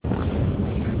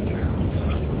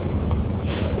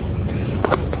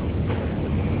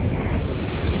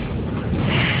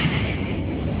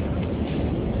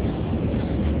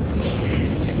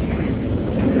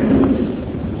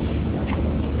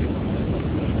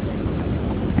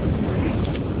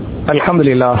الحمد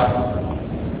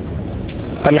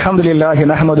لله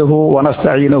نحمده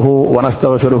ونستعينه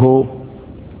ونستغفره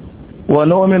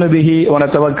ونؤمن به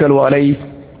ونتوكل عليه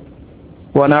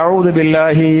ونعوذ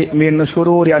بالله من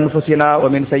شرور أنفسنا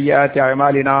ومن سيئات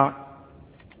أعمالنا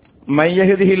من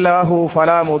يهده الله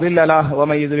فلا مضل له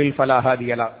ومن يضلل فلا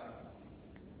هادي له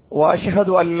وأشهد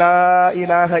أن لا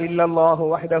إله إلا الله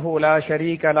وحده لا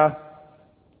شريك له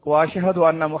وأشهد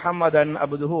أن محمدا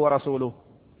عبده ورسوله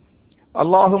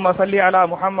اللهم صل على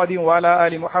محمد وعلى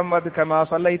آل محمد كما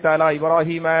صليت على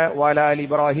إبراهيم وعلى آل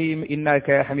إبراهيم إنك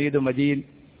حميد مجيد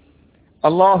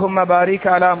اللهم بارك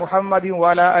على محمد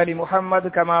وعلى آل محمد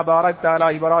كما باركت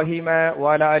على إبراهيم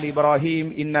وعلى آل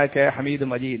إبراهيم إنك حميد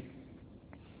مجيد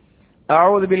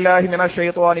أعوذ بالله من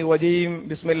الشيطان الرجيم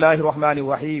بسم الله الرحمن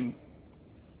الرحيم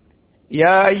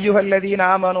يا أيها الذين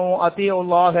آمنوا أطيعوا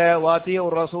الله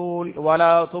وأطيعوا الرسول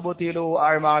ولا تبطلوا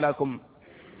أعمالكم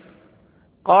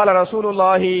قال رسول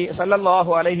الله صلى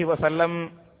الله عليه وسلم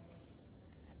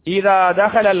إذا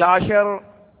دخل العشر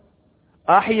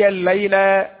أحيا الليل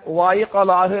وأيقظ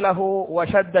أهله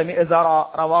وشد مئزرا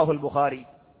رواه البخاري.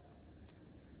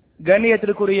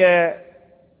 கண்ணியத்திற்குரிய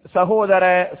சகோதர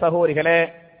சகோதரிகளே,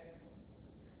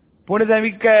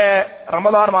 புனிதமிக்க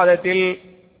ரமலான் மாதத்தில்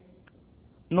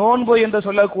நோன்பு என்று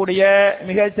சொல்லக்கூடிய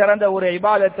மிகச் சிறந்த ஒரு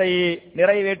இபாதத்தை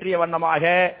நிறைவேற்றிய வண்ணமாக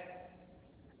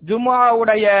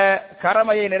ஜும்ஆவுடைய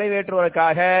கடமையை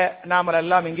நிறைவேற்றுவதற்காக நாம்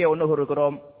எல்லாம் இங்கே ஒன்று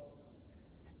கூறுகிறோம்.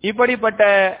 இப்படிப்பட்ட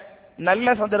நல்ல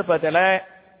சந்தர்ப்பத்தில்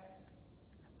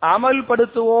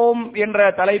அமல்படுத்துவோம் என்ற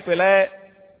தலைப்பில்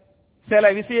சில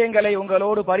விஷயங்களை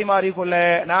உங்களோடு பரிமாறிக்கொள்ள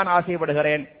நான்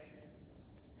ஆசைப்படுகிறேன்.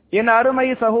 என் அருமை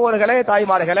சகோதரர்களே,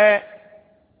 தாய்மார்களே,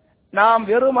 நாம்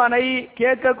வெறுமனை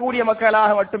கேட்கக்கூடிய மக்களாக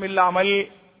மட்டுமில்லாமல்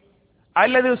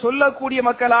அல்லது சொல்லக்கூடிய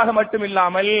மக்களாக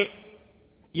மட்டுமில்லாமல்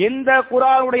எந்த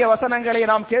குர்ஆனுடைய வசனங்களை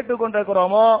நாம்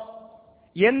கேட்டுக்கொண்டிருக்கிறோமோ,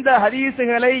 எந்த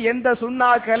ஹதீசுகளை, எந்த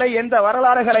சுன்னாக்களை, எந்த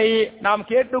வரலாறுகளை நாம்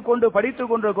கேட்டுக்கொண்டு படித்துக்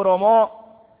கொண்டிருக்கிறோமோ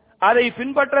அதை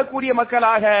பின்பற்றக்கூடிய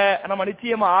மக்களாக நம்ம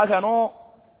நிச்சயமா ஆகணும்.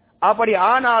 அப்படி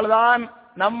ஆனால்தான்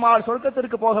நம்மால்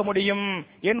சொர்க்கத்திற்கு போக முடியும்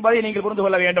என்பதை நீங்கள் புரிந்து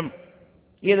கொள்ள வேண்டும்.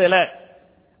 இதுல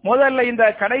முதல்ல இந்த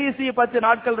கடைசி 10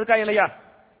 நாட்கள் இருக்கா இல்லையா,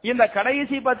 இந்த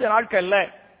கடைசி 10 நாட்கள்ல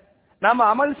நம்ம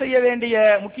அமல் செய்ய வேண்டிய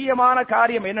முக்கியமான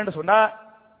காரியம் என்னன்னு சொன்னா,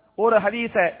 ஒரு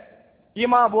ஹதீஸ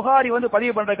இமாம் புகாரி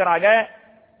பதிவு பண்றாங்க.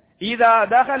 இதா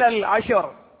தஹலல் அஷ்ர்,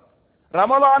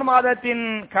 ரமலான் மாதத்தின்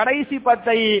கடைசி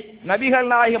 10ஐ நபிகள்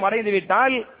நாயகம் அடைந்து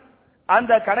விட்டால்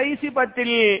அந்த கடைசி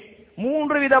 10இல்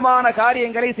 3 விதமான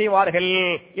காரியங்களை செய்வார்கள்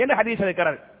என்று ஹதீஸ்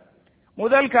இருக்கிறது.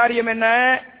 முதல் காரியம் என்ன?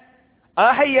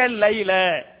 அஹயல் லைல,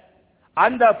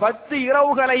 அந்த 10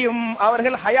 இரவுகளையும்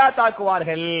அவர்கள்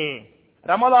ஹயாத்தாக்குவார்கள்.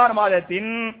 ரமலான்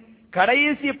மாதத்தின்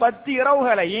கடைசி 10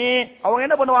 இரவுகளையும் அவங்க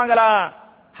என்ன பண்ணுவாங்களா?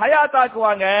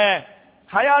 ஹயாத்தாக்குவாங்க.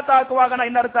 ஹயாத்தாக்குவாங்கன்னா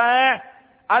என்ன அர்த்தம்?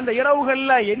 அந்த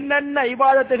இரவுகள்ல என்னென்ன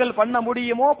இபாதத்துகள் பண்ண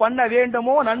முடியுமோ, பண்ண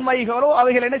வேண்டுமோ, நன்மைகளோ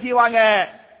அவைகள் என்ன செய்வாங்க?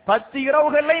 10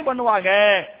 இரவுகள்லையும் பண்ணுவாங்க.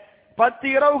 10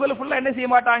 இரவுகள் ஃபுல்லா என்ன செய்ய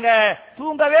மாட்டாங்க?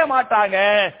 தூங்கவே மாட்டாங்க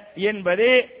என்பது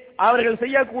அவர்கள்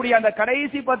செய்யக்கூடிய அந்த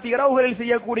கடைசி 10 இரவுகளில்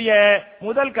செய்யக்கூடிய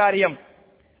முதல் காரியம்.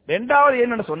 இரண்டாவது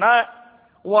என்னன்னு சொன்னா,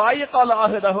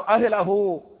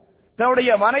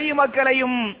 தன்னுடைய மனைவி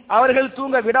மக்களையும் அவர்கள்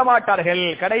தூங்க விட மாட்டார்கள்.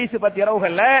 கடைசி 10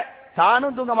 இரவுகள்ல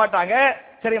தானும் தூங்க மாட்டாங்க.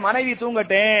 சரி, மனைவி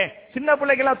தூங்கட்டேன், சின்ன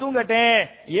பிள்ளைகள்லாம் தூங்கட்டேன்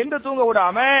என்று தூங்க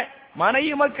விடாம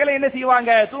மனைவி மக்களை என்ன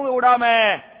செய்வாங்க? தூங்க விடாம.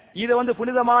 இது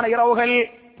புனிதமான இரவுகள்,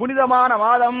 புனிதமான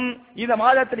மாதம், இந்த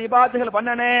மாதத்தில் இபாதத்துகள்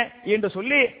பண்ணனே என்று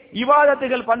சொல்லி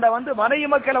இபாதத்துகள் பண்ண மனைவி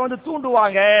மக்களை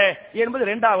தூண்டுவாங்க என்பது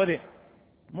இரண்டாவது.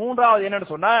 மூன்றாவது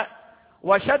என்னன்னு சொன்னா,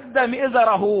 வஷத்த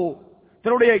மிஸரஹு,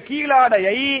 தன்னுடைய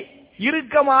கீழாடையை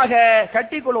இறுக்கமாக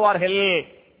கட்டிக் கொள்வார்கள்.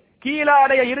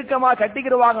 கீழாடைய இறுக்கமாக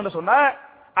கட்டிக்கிடுவாங்கன்னு சொன்னா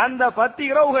அந்த 10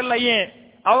 இரவுகள்லையும்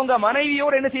அவங்க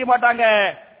மனைவியோடு என்ன செய்ய மாட்டாங்க?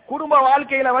 குடும்ப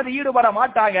வாழ்க்கையில ஈடுபட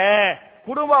மாட்டாங்க.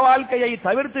 குடும்ப வாழ்க்கையை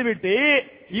தவிர்த்து விட்டு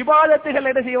இபாதத்துகள்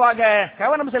என்ன செய்வாங்க?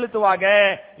 கவனம் செலுத்துவாங்க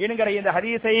என்கிற இந்த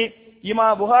ஹதீஸை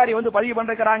இமாம் புகாரி பதிவு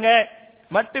பண்றாங்க.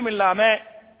 மட்டுமில்லாம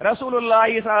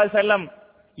ரசூலுல்லாஹி ஸல்லல்லாஹு அலைஹி வஸல்லம்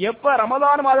எப்ப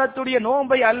ரமலான் மாதத்துடைய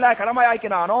நோன்பை அல்லாஹ்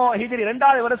கடமையாக்கினானோ, ஹிஜ்ரி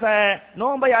 2வது வருஷம்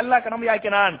நோன்பை அல்லாஹ்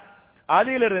கடமையாக்கினான்,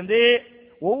 அதிலிருந்து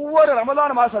ஒவ்வொரு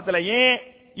ரமலான் மாசத்திலையும்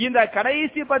இந்த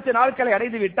கடைசி 10 நாட்களை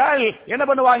அடைந்து விட்டால் என்ன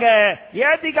பண்ணுவாங்க?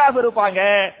 ஏத்திகாஃப் இருப்பாங்க.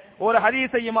 ஒரு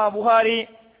ஹதீஸை இமாம் புகாரி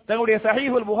தன்னுடைய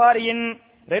சஹீஹுல் புகாரியின்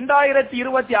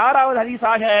 2026வது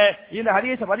ஹதீஸாக இந்த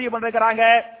ஹதீஸை பதிவு பண்றாங்க.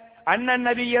 அன்னன்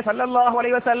நபிய ஸல்லல்லாஹு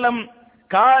அலைஹி வஸல்லம்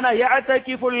கான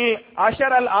யஅதகிஃபுல்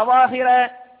அஷரல் அவாஹிர,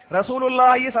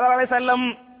 ரசூலுல்லாஹி ஸல்லல்லாஹு அலைஹி வஸல்லம்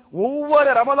ஒவ்வொரு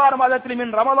ரமலான்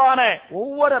மாதத்திலும்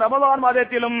ஒவ்வொரு ரமலான்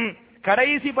மாதத்திலும்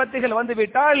கடைசி 10கள்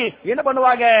விட்டால் என்ன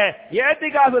பண்ணுவாங்க?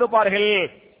 ஏத்திகாஃப் இருப்பார்கள்.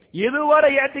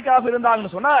 எதுவரை ஏத்திகாஃப்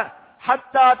இருந்தாங்கன்னு சொன்னா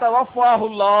ஹத்தா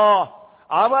தவஃபாஹுல்லாஹ்,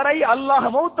 அவரை அல்லாஹ்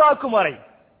மௌத்தாக்கும் வரை.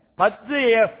 10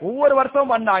 ஒவ்வொரு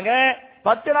வருஷம் பண்ணாங்க,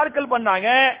 10 நாட்கள் பண்ணாங்க.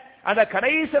 அந்த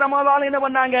கடைசி ரமலான் என்ன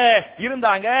பண்ணாங்க,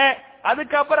 இருந்தாங்க.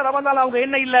 அதுக்கப்புறம் ரமலான் அவங்க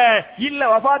என்ன இல்ல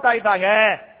வஃபாத் ஆயிட்டாங்க.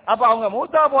 அப்ப அவங்க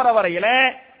மூத்தா போற வரையில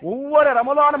ஒவ்வொரு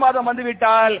ரமலான் மாதம்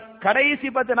வந்துவிட்டால் கடைசி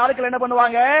 10 நாட்கள் என்ன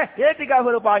பண்ணுவாங்க, ஏத்திகாஃப்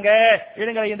இருப்பாங்க.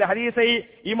 இந்த ஹதீஸை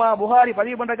இமாம் புகாரி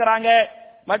பதிவு பண்றாங்க.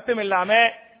 மட்டுமில்லாம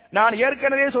நான்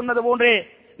ஏற்கனவே சொன்னது போன்று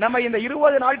நம்ம இந்த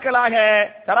 20 நாட்களாக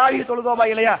தராவீஹ் தொழுதோமா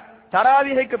இல்லையா,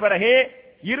 தராவீஹுக்கு பிறகு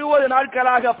 20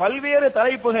 நாட்களாக பல்வேறு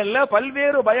தலைப்புகள்ல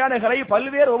பல்வேறு பயானுகளை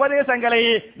பல்வேறு உபதேசங்களை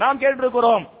நாம்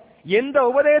கேட்டிருக்கிறோம். எந்த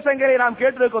உபதேசங்களை நாம்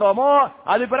கேட்டிருக்கிறோமோ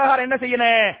அது பிரகாரம் என்ன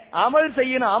செய்யணும், அமல்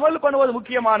செய்யணும். அமல் பண்ணுவது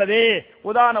முக்கியமானது.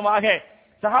 உதாரணமாக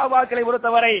சஹாபாக்களை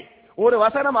பொறுத்தவரை ஒரு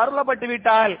வசனம் அருளப்பட்டு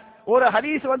விட்டால், ஒரு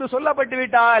ஹதீஸ் சொல்லப்பட்டு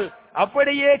விட்டால்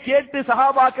அப்படியே கேட்டு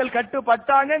சஹாபாக்கள்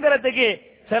கட்டுப்பட்டாங்கிறதுக்கு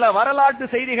சில வரலாற்று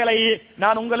செய்திகளை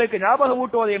நான் உங்களுக்கு ஞாபகம்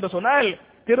ஊட்டுவது என்று சொன்னால்,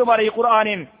 திருமறை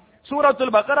குர்ஆனின்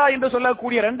சூரத்துல் பக்ரா என்று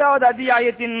சொல்லக்கூடிய 2வது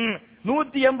அத்தியாயத்தின்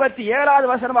 187வது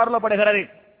வசனம் அருளப்படுகிறது.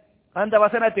 அந்த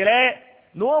வசனத்திலே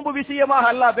நோன்பு விஷயமாக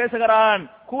அல்லாஹ் பேசுகிறான்.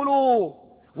 குலு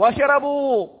வஷ்ரபு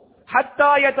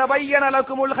ஹத்தா யதபையன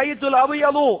லக்குமுல் ஹைத்துல்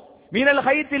அப்யது மினல்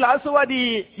ஹைத்தில் அஸ்வதி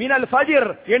மினல் ஃபஜ்ர்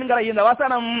என்கிற இந்த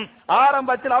வசனம்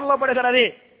ஆரம்பத்தில் அருளப்படுகிறது.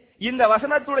 இந்த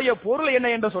வசனத்துடைய பொருள் என்ன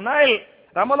என்று சொன்னால்,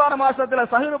 ரமலான் மாசத்துல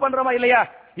சஹ்ரு பண்றோமா இல்லையா,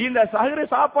 இந்த சஹ்ரு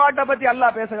சாப்பாட்டை பத்தி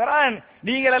அல்லாஹ் பேசுகிறான்.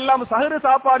 நீங்கள் எல்லாம் சஹ்ரு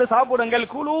சாப்பாடு சாப்பிடுங்கள்,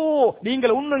 குலு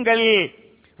நீங்கள் உண்ணுங்கள்,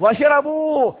 வஷ்ரபு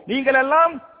நீங்கள்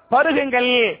எல்லாம்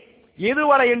பருகுங்கள்.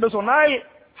 எதுவரை என்று சொன்னால்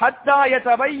ஹத்தா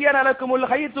யதபையன லக்குமுல்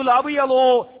ஹைத்துல் அப்யது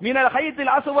மினல்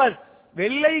ஹைத்தில் அஸ்வத்,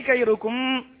 வெள்ளை கயிறுக்கும்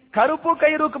கருப்பு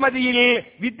கயிறுக்கு மத்தியில்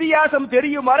வித்தியாசம்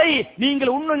தெரியும் வரை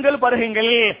நீங்கள் உண்ணுங்கள்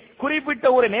பருகுங்கள். குறிப்பிட்ட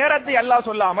ஒரு நேரத்தை அல்லாஹ்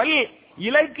சொல்லாமல்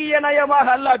இலக்கிய நயமாக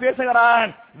அல்லாஹ் பேசுகிறான்.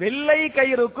 வெள்ளை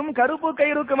கயிறுக்கும் கருப்பு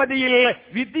கயிறுக்கு மத்தியில்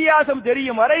வித்தியாசம்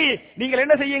தெரியும் வரை நீங்கள்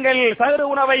என்ன செய்யுங்கள், சஹ்ரு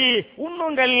உணவை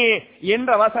உண்ணுங்கள்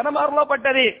என்ற வசனம்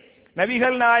அருளப்பட்டது.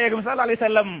 நபிகள் நாயகம் ஸல்லல்லாஹு அலைஹி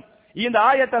வஸல்லம் இந்த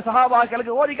ஆயத்தை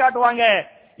சஹாபாக்களுக்கு ஓதி காட்டுவாங்க.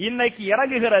 இன்னைக்கு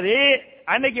இறங்குகிறது,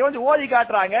 அன்னைக்கு ஓதி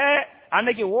காட்டுறாங்க.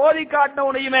 அன்னைக்கு ஓதி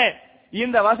காட்டினவுடையுமே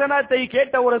இந்த வசனத்தை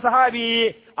கேட்ட ஒரு சஹாபி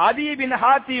அதி பின்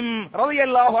ஹாத்திம்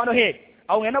ரலியல்லாஹு அன்ஹு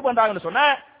அவங்க என்ன பண்றாங்கன்னு சொன்னா,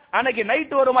 அன்னைக்கு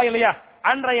நைட் வருமா இல்லையா,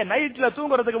 அன்றைய நைட்ல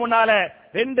தூங்குறதுக்கு முன்னால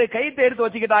 2 கயிறை எடுத்து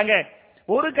வச்சுக்கிட்டாங்க.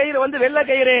 ஒரு கயிறு வெள்ளை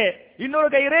கயிறு, இன்னொரு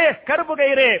கயிறு கருப்பு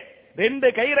கயிறு.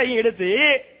 2 கயிறையும் எடுத்து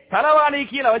தலவாணி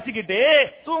கீழே வச்சுக்கிட்டு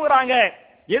தூங்குறாங்க.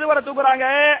 எதுவரை தூங்குறாங்க,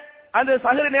 அந்த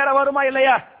சஹ்ரு நேரம் வருமா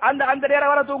இல்லையா, அந்த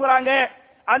நேரம் வரை தூங்குறாங்க.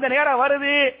 அந்த நேரம்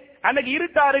வருது, அன்னைக்கு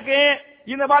இருட்டா இருக்கு,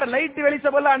 இந்த மாதிரி லைட்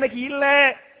வெளிச்சம் எல்லாம் அன்னைக்கு இல்ல.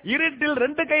 இருட்டில்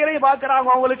 2 கயிறையும் பாக்குறாங்க.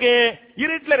 அவங்களுக்கு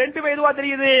இருட்டுல 2 இதுவா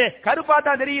தெரியுது, கருப்பா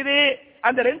தான் தெரியுது.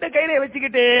 அந்த 2 கயிறையை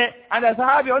வச்சுக்கிட்டு அந்த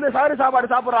சஹாபி சஹ்ரு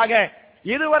சாப்பாடு சாப்பிடுறாங்க.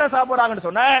 எதுவரை சாப்பிடுறாங்கன்னு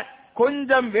சொன்ன,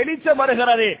 கொஞ்சம் வெளிச்சம்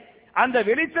வருகிறது. அந்த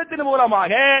வெளிச்சத்தின்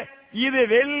மூலமாக இது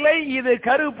வெள்ளை இது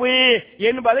கருப்பு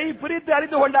என்பதை பிரித்து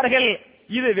அறிந்து கொண்டார்கள்.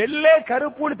 இது வெள்ளை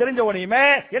கருப்புன்னு தெரிஞ்ச உடனே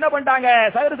என்ன பண்ணிட்டாங்க,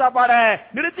 சஹ்ரு சாப்பாட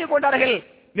நிறுத்தி கொண்டார்கள்.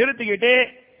 நிறுத்திக்கிட்டு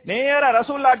நேர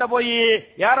ரசூல்லாட்ட போய்,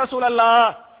 யா ரசூலல்லாஹ்,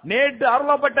 நேற்று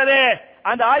அருளப்பட்டது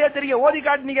அந்த ஆயத்திற்கு ஓதி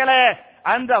காட்டினீங்களே,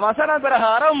 அந்த வசன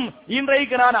பிரகாரம்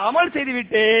இன்றைக்கு நான் அமல் செய்து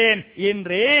விட்டேன்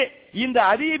என்று இந்த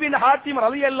அதி பின் ஹாத்திம்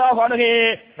ரலியல்லாஹு அன்ஹு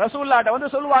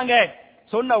ரசூலுல்லாஹ்ட்ட சொல்லுவாங்க.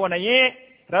 சொன்ன உடனே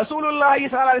ரசூலுல்லாஹி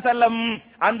ஸல்லல்லாஹு அலைஹி வஸல்லம்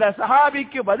அந்த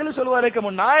சஹாபிக்கு பதில் சொல்வதற்கு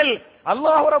முன்னால்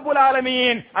அல்லாஹ் ரப்பல்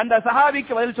ஆலமீன் அந்த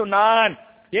சஹாபிக்கு பதில் சொன்னான்.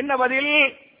 என்ன பதில்,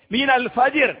 மீனல்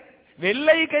ஃபஜ்ர்,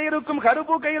 வெள்ளை கயிறுக்கும்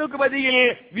கருப்பு கயிறுக்கு மத்தியில்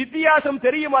வித்தியாசம்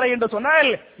தெரியும் வரை என்று சொன்னால்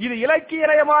இது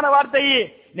இலக்கியமான வார்த்தை,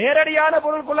 நேரடியான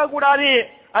பொருள் கொள்ளக்கூடாது.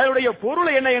 அதனுடைய பொருள்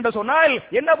என்ன என்று சொன்னால்,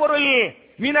 என்ன பொருள்,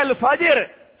 மினல் ஃபஜ்ர்,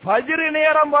 ஃபஜ்ர்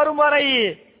நேரம் வரும் வரை,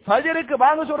 ஃபஜ்ருக்கு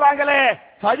வாங்க சொல்றாங்களே,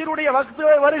 ஃபஜ்ருடைய வக்து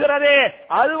வருகிறது,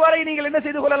 அதுவரை நீங்கள் என்ன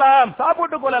செய்து கொள்ளலாம்,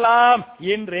 சாப்பிட்டுக் கொள்ளலாம்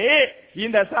என்று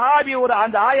இந்த சஹாபி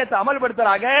அந்த ஆயத்தை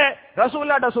அமல்படுத்துறாங்க.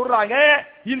 ரசூலுல்லாஹ்ட்ட சொல்றாங்க.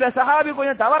 இந்த சஹாபி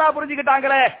கொஞ்சம் தவறா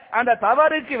புரிஞ்சுக்கிட்டாங்களே, அந்த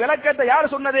தவறுக்கு விளக்கத்தை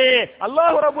யார் சொன்னது,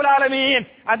 அல்லாஹ் ரப்பல் ஆலமீன்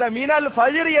அந்த மினல்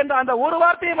ஃபஜ்ர் என்ற அந்த ஒரு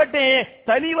வார்த்தையை மட்டும்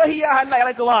தனி வஹியாக அல்லாஹ்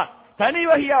இறக்குவான். தனி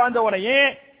வஹியா வந்த உடனே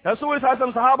ரசூல்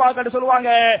ஸல்லல்லாஹு சஹாபாக்கள்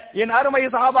சொல்லுவாங்க, என் அருமை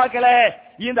சஹாபாக்களே,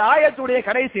 இந்த ஆயத்துடைய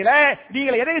கடைசியில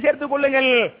நீங்கள் எதை சேர்த்துக் கொள்ளுங்கள்,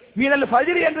 மினல்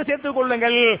ஃபஜ்ர் என்று சேர்த்துக்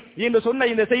கொள்ளுங்கள் என்று சொன்ன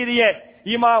இந்த செய்தியை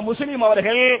இமாம் முஸ்லிம்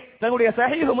அவர்கள் தன்னுடைய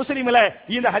சஹீஹ் முஸ்லிம்ல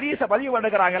இந்த ஹதீஸை பதிவு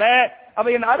பண்ணுகிறாங்களே. அப்ப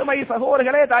என் அருமை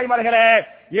சகோதரர்களே, தாய்மார்களே,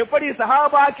 எப்படி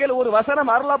சஹாபாக்கள் ஒரு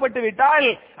வசனம் அருளப்பட்டு விட்டால்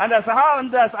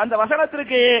அந்த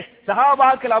வசனத்திற்கு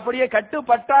சஹாபாக்கள் அப்படியே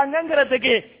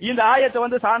கட்டுப்பட்டாங்கிறதுக்கு இந்த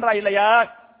ஆயத்தை சான்றா இல்லையா?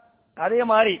 அதே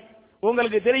மாதிரி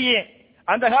உங்களுக்கு தெரியும்,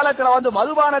 அந்த காலத்துல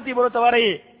மதுபானத்தை பொறுத்தவரை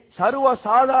சர்வ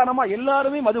சாதாரணமா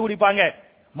எல்லாருமே மது குடிப்பாங்க.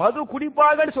 மது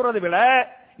குடிப்பாங்கன்னு சொல்றதை விட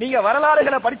நீங்க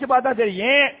வரலாறுகளை படிச்சு பார்த்தா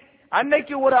தெரியும்.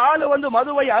 அன்னைக்கு ஒரு ஆளு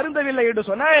மதுவை அருந்தவில்லை என்று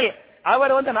சொன்னால்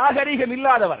அவர் நாகரீகம்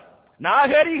இல்லாதவர்.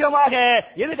 நாகரீகமாக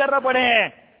எது கருதப்படும்?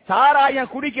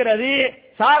 சாராயம் குடிக்கிறது,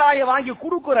 சாராயம் வாங்கி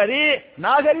குடுக்கிறது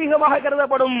நாகரீகமாக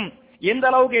கருதப்படும். எந்த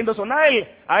அளவுக்கு என்று சொன்னால்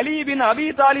அலி பின் அபி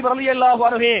தாலிப் ரலியல்லாஹு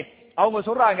அன்ஹு அவங்க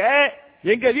சொல்றாங்க,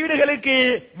 எங்க வீடுகளுக்கு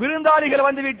விருந்தாளிகள்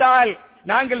வந்துவிட்டால்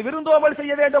நாங்கள் விருந்தோம்பல்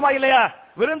செய்ய வேண்டுமா இல்லையா?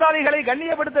 விருந்தாளிகளை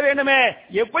கண்ணியப்படுத்த வேண்டுமே.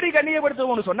 எப்படி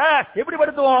கண்ணியப்படுத்துவோம் சொன்னா எப்படி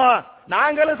படுத்துவோம்?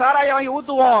 நாங்களும் சாராயம் வாங்கி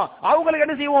ஊத்துவோம், அவங்களுக்கு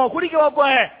என்ன செய்வோம்? குடிக்க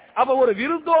வைப்போம். அப்ப ஒரு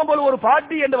விருந்தோம்பல் ஒரு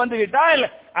பார்ட்டி என்று வந்துவிட்டால்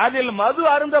அதில் மது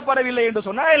அருந்தப்படவில்லை என்று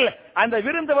சொன்னால் அந்த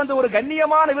விருந்து ஒரு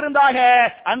கண்ணியமான விருந்தாக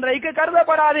அன்றைக்கு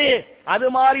கருதப்படாது. அது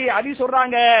மாதிரி அலி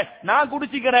சொல்றாங்க, நான்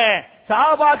குடிச்சுக்கிறேன்,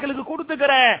 சஹாபாக்களுக்கு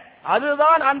கொடுத்துக்கிறேன்.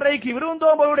 அதுதான் அன்றைக்கு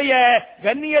விருந்தோம்பலுடைய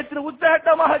கண்ணியத்தின்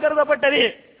உச்சகட்டமாக கருதப்பட்டது.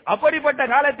 அப்படிப்பட்ட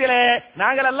காலத்தில்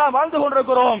நாங்கள் எல்லாம் வாழ்ந்து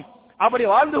கொண்டிருக்கிறோம். அப்படி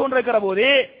வாழ்ந்து கொண்டிருக்கிற போது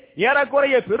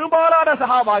ஏறக்குறைய பெரும்பாலான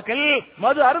சஹாபாக்கள்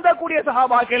மது அருந்தக்கூடிய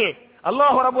சஹாபாக்கள்.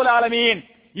 அல்லாஹ் ரப்பல் ஆலமீன்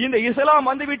இந்த இஸ்லாம்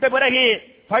வந்துவிட்ட பிறகு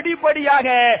படிப்படியாக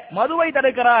மதுவை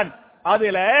தடுக்கிறான்.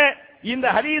 அதுல இந்த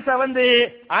ஹதீஸ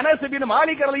அனஸ் பின்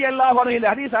மாலிக் ரலியல்லாஹு அன்ஹு இந்த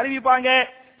ஹதீஸ் அறிவிப்பாங்க.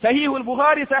 சஹீஹுல்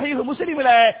புகாரி சஹீஹ்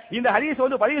முஸ்லிம்ல இந்த ஹதீஸ்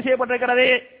பதிவு செய்யப்பட்டிருக்கிறது.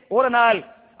 ஒரு நாள்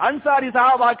அன்சாரி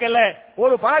சஹாபாக்கள்ல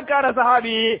ஒரு பணக்கார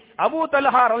சஹாபி அபூ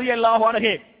தல்ஹா ரலியல்லாஹு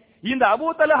அன்ஹு, இந்த அபூ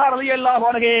தல்ஹா ரலியல்லாஹு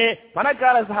அன்ஹு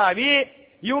பணக்கார சஹாபி,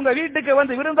 இவங்க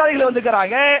வீட்டுக்கு விருந்தாளிகள்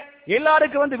வந்துக்கிறாங்க.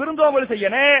 எல்லாருக்கும் விருந்தோம்பல்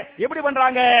செய்யணும். எப்படி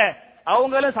பண்றாங்க?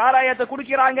 அவங்களும் சாராயத்தை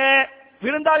குடிக்கிறாங்க,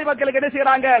 விருந்தாளி மக்களுக்கு என்ன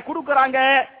செய்யறாங்க? குடுக்கறாங்க.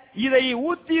 இதை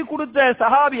ஊத்தி கொடுத்த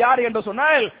சஹாபி யார் என்று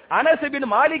சொன்னால் அனஸ் பின்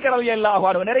மாலிக் ரலியல்லாஹு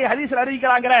அன்ஹு. நிறைய ஹதீஸ்ல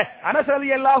அறிவிக்கிறாங்க. அனஸ்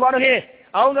ரலியல்லாஹு அன்ஹு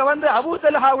அவங்க அபூ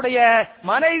தல்ஹாவுடைய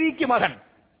மனைவிக்கு மகன்.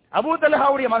 அபூ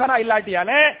தல்ஹாவுடைய மகனா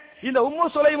இல்லாட்டியால இந்த உம்மு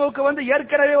சுலைமுக்கு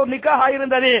ஏற்கனவே ஒரு நிக்காஹ்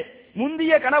ஆயிருந்தது.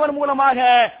 முந்திய கணவன் மூலமாக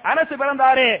அனஸ்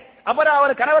பிறந்தாரு. அப்புறம்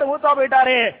அவர் கணவர் மூத்தா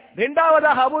போயிட்டாரு.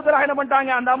 இரண்டாவதாக அபூ தல்ஹா என்ன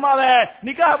பண்ணிட்டாங்க? அந்த அம்மாவை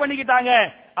நிக்காஹ் பண்ணிக்கிட்டாங்க.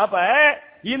 அப்ப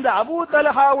இந்த அபூ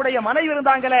தல்ஹாவுடைய மனைவி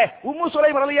இருந்தாங்களே உம்மு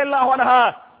சுலைம் ரலியல்லாஹு அன்ஹா,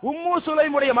 உம்மு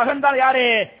சுலைமுடைய மகன் தான் யாரு?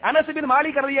 அனஸ் பின்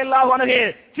மாலிக் ரலியல்லாஹு அன்ஹு.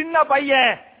 சின்ன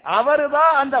பையன்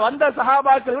அவர்தான் அந்த வந்த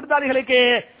சஹாபாக்கள் விருந்தாளிகளுக்கு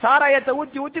சாராயத்தை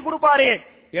ஊத்தி ஊத்தி கொடுப்பாரு.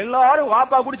 எல்லாரும்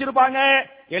வாப்பா குடிச்சிருப்பாங்க,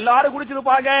 எல்லாரும்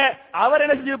குடிச்சிருப்பாங்க, அவர்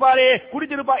என்ன செஞ்சிருப்பாரு?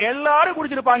 குடிச்சிருப்பாங்க, எல்லாரும்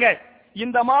குடிச்சிருப்பாங்க.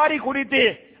 இந்த மாதிரி குடித்து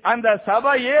அந்த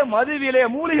சபையே மதுவிலே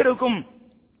மூழ்கி இருக்கும்.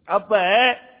 அப்ப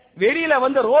வெளியில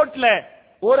ரோட்ல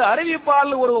ஒரு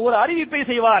அறிவிப்பால் ஒரு அறிவிப்பை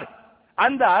செய்வார்.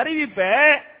 அந்த அறிவிப்பை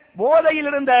போதையில்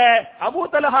இருந்த அபூ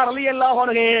தல்ஹா ரலியல்லாஹு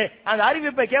அன்ஹு அந்த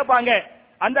அறிவிப்பை கேட்பாங்க.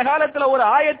 அந்த காலத்துல ஒரு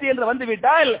ஆயத்து என்று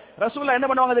வந்துவிட்டால் ரசூலுல்லாஹ் என்ன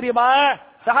பண்ணுவாங்க தெரியுமா?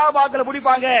 சஹாபாக்களை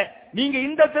பிடிப்பாங்க. நீங்க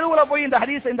இந்த தெருவுல போய் இந்த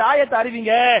ஹதீஸ் இந்த ஆயத்தை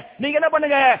அறிவிங்க, நீங்க என்ன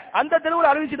பண்ணுங்க? அந்த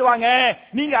தெருவுல அறிவிச்சிடுவாங்க,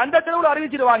 நீங்க அந்த தெருவுல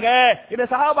அறிவிச்சிடுவாங்க. இந்த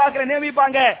சஹாபாக்களை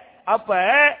நியமிப்பாங்க. அப்ப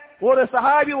ஒரு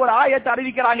சஹாபி ஒரு ஆயத்தை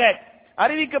அறிவிக்கிறாங்க.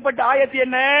 அறிவிக்கப்பட்ட ஆயத்து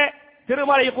என்ன?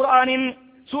 திருமறை குர்ஆனின்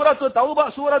சூரத்து தௌபா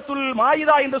சூரத்துல்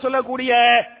மாயிதா என்று சொல்லக்கூடிய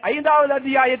 5வது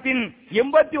அத்தியாயத்தின்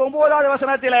 89வது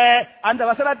வசனத்திலே அந்த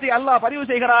வசனத்தை அல்லாஹ் பதிவு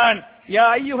செய்கிறான். யா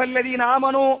அய்யுஹல்லதீன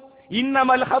ஆமனூ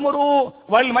இன்னமல் ஹம்ரு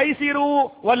வல் மைசிரு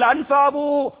வல் அன்சாபு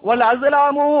வல்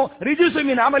அஸ்லாமு ரிஜ்ஸும்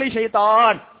மின் அமலி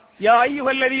ஷைத்தான். யா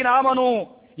அய்யுஹல்லதீன ஆமனூ,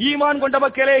 ஈமான் கொண்ட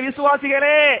மக்களே,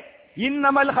 விசுவாசிகளே,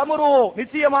 இன்னமல் ஹம்ரு,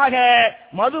 நிச்சயமாக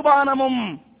மதுபானமும்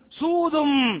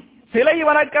சூதும் சிலை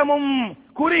வணக்கமும்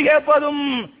குறி கேட்பதும்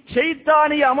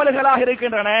ஷைத்தானிய அமல்களாக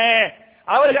இருக்கின்றன.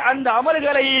 அவர்கள் அந்த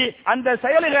அமல்களை அந்த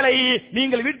செயல்களை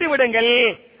நீங்கள் விட்டுவிடுங்கள்.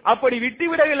 அப்படி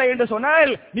விட்டுவிடவில்லை என்று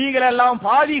சொன்னால் நீங்கள் எல்லாம்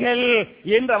பாவிகள்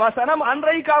என்ற வசனம்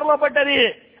அன்றைக்கு அருளப்பட்டது.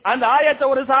 அந்த ஆயத்தை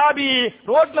ஒரு சஹாபி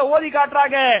ரோட்ல ஓதி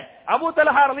காட்டுறாங்க. அபூ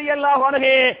தல்ஹா ரலியல்லாஹு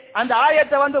அன்ஹு அந்த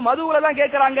ஆயத்தை மதுவுல தான்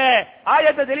கேட்கறாங்க.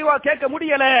 ஆயத்தை தெளிவா கேட்க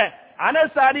முடியல.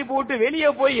 அனஸ் அடி போட்டு வெளியே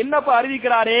போய் என்னப்பா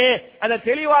அறிவிக்கிறாரு அதை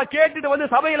தெளிவா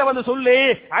கேட்டுட்டு சபையில சொல்லி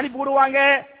அனுப்பி விடுவாங்க.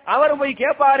 அவர் போய்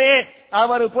கேட்பாரு.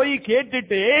 அவர் போய்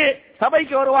கேட்டுட்டு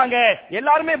சபைக்கு வருவாங்க.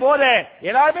 எல்லாருமே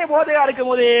போதையா இருக்கும்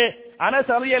போது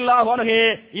அனஸ் ரலியல்லாஹு அன்ஹு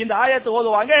இந்த ஆயத்தை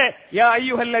ஓதுவாங்க. யா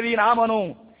அய்யுஹல்லதீன ஆமனூ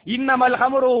இன்னமல்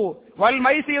ஹம்ரு வல்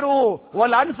மைசிரு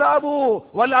வல் அன்சாபு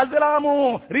வல் அஸ்லாமு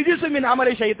ரிஜ்ஸும் மின்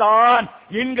அமலி ஷைத்தான்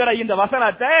என்கிற இந்த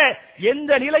வசனத்தை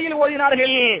எந்த நிலையில்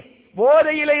ஓதினார்கள்?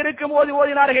 போதையில இருக்கும் போது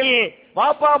ஓதினார்கள்.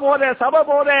 வாப்பா போதை, சப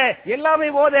போதை, எல்லாமே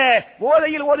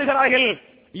போதையில் ஓதுகிறார்கள்.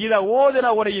 இத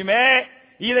ஓதுன உனையுமே,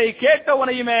 இதை கேட்ட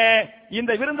உனையுமே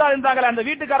இந்த விருந்தாளி இருந்தாங்களே, அந்த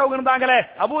வீட்டுக்காரவங்க இருந்தாங்களே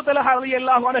அபூ தல்ஹா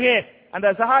ரலியல்லாஹு அன்ஹு, அந்த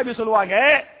சஹாபி சொல்லுவாங்க,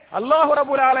 அல்லாஹ்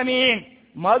ரப்பல் ஆலமீன்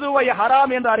மதுவை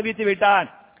ஹராம் என்று அறிவித்து விட்டான்.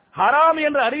 ஹராம்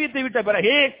என்று அறிவித்து விட்ட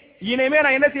பிறகு இனிமே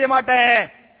நான் என்ன செய்ய மாட்டேன்?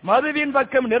 மதுவின்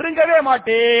பக்கம் நெருங்கவே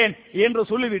மாட்டேன் என்று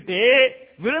சொல்லிவிட்டு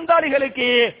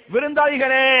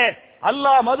விருந்தாளிகளே,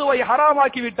 அல்லாஹ் மதுவை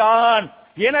ஹராமாக்கி விட்டான்,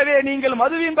 எனவே நீங்கள்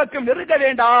மதுவின் பக்கம் நெருங்க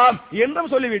வேண்டாம்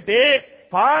என்றும் சொல்லிவிட்டு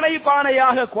பானை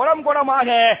பானையாக குடம் குடமாக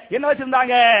என்ன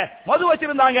வச்சிருந்தாங்க, மது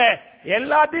வச்சிருந்தாங்க.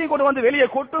 எல்லாத்தையும் கொண்டு வந்து வெளியே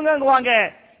கொட்டுங்குவாங்க.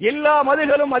 எல்லா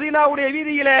மதுகளும் மதீனாவுடைய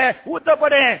வீதியில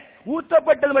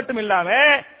ஊத்தப்பட்டது மட்டும் இல்லாம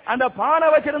அந்த பானை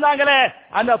வச்சிருந்தாங்களே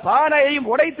அந்த பானையையும்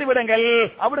உடைத்து விடுங்கள்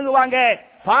அப்படிங்குவாங்க.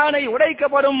 பானை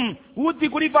உடைக்கப்படும், ஊத்தி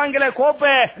குடிப்பாங்களே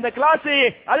கோப்பை இந்த கிளாஸ்,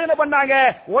 அது என்ன பண்ணாங்க,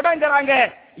 உடைங்கறாங்க.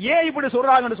 ஏன் இப்படி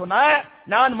சொல்றாங்கன்னு சொன்னா,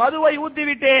 நான் மதுவை ஊத்தி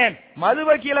விட்டேன்,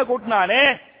 மதுவை கீழே கொட்டினாலே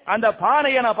அந்த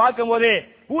பானையை நான் பார்க்கும்போது,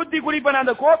 ஊத்தி குடிப்பேன்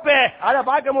அந்த கோப்பை அதை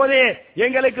பார்க்கும் போது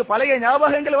எங்களுக்கு பழைய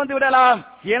ஞாபகங்கள் வந்து விடலாம்.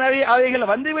 எனவே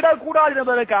அவைகள் வந்துவிடக் கூடாது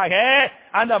என்பதற்காக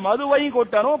அந்த மதுவையும்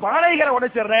கொட்டணும், பானைகளை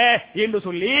உடைச்சிடுறேன் என்று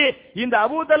சொல்லி இந்த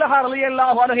அபூ தல்ஹா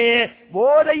ரலியல்லாஹு அன்ஹு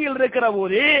போதையில் இருக்கிற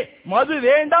போது மது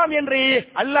வேண்டாம் என்று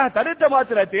அல்லாஹ் தடுத்த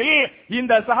மாத்திரத்தில்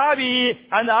இந்த சஹாபி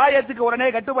அந்த ஆயத்துக்கு உடனே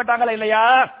கட்டுப்பட்டாங்களா இல்லையா?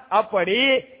 அப்படி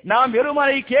நாம்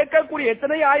வெறுமனை கேட்கக்கூடிய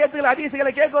எத்தனை ஆயத்துகள்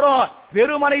ஹதீஸ்களை கேட்கிறோம்,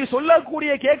 வெறுமனை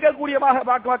சொல்லக்கூடிய கேட்கக்கூடிய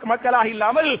மக்களாக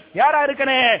இல்லாமல் யாரா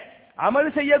இருக்கனே,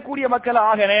 அமல் செய்யக்கூடிய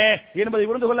மக்களாகனே என்பதை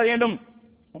புரிந்து கொள்ள வேண்டும்.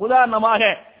 உதாரணமாக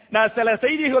நான் சில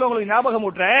செய்திகள் உங்களுக்கு ஞாபகம்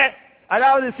ஊட்டுறேன்.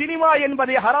 அதாவது சினிமா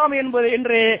என்பதை ஹராம் என்பது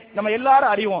என்று நம்ம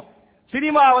எல்லாரும் அறிவோம்.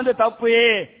 சினிமா தப்பு,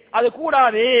 அது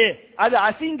கூடாது, அது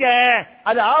அசிங்க,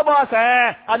 அது ஆபாச,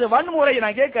 அது வன்முறை.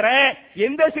 நான் கேட்கிறேன்,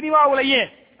 எந்த சினிமாவுலையும்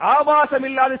ஆபாசம்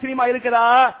இல்லாத சினிமா இருக்குதா,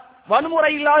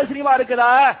 வன்முறை இல்லாத சினிமா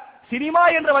இருக்குதா? சினிமா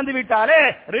என்று வந்து விட்டாலே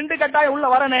ரெண்டு கட்டாயம் உள்ள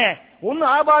வரணும். ஒன்னு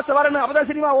ஆபாச வரணும்,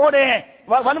 அப்பதான் சினிமா ஓடு,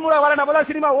 வன்முறை வரணும்,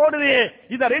 அப்பதான் சினிமா ஓடுது.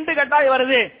 இந்த ரெண்டு கட்டாயம்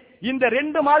வருது. இந்த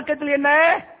ரெண்டு மார்க்கத்தில் என்ன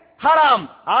ஹராம்,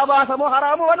 ஆபாசமோ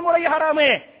ஹராமோ வன்முறை ஹராமே.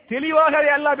 தெளிவாக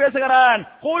அல்லாஹ் பேசுகிறான்.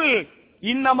 குல்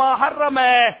இன்னமா ஹர்ரம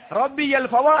ரப்பியல்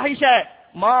ஃபவாஹிஷ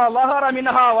மா லஹர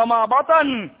மின்ஹா வமா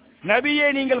பதன். நபியே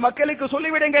நீங்கள் மக்களுக்கு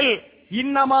சொல்லிவிடுங்கள்,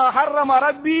 இன்னமா ஹர்ரம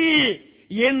ரப்பி,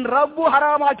 என் ரப்பு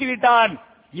ஹராமாக்கி விட்டான்.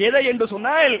 எதை என்று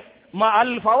சொன்னால்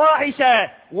அல் ஃபவாஹிஷ,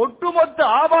 ஒட்டுமொத்த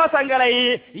ஆபாசங்களை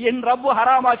என் ரப்பு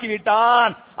ஹராமாக்கி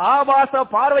விட்டான். ஆபாச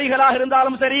பார்வைகளாக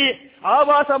இருந்தாலும் சரி,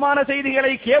 ஆபாசமான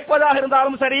செய்திகளை கேட்பதாக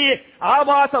இருந்தாலும் சரி,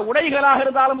 ஆபாச உடைகளாக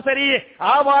இருந்தாலும் சரி,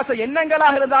 ஆபாச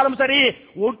எண்ணங்களாக இருந்தாலும் சரி,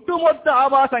 ஒட்டுமொத்த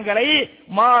ஆபாசங்களை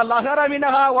மா லஹர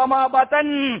மின்ஹா வமா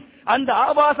பதன், அந்த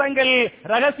ஆபாசங்கள்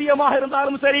ரகசியமாக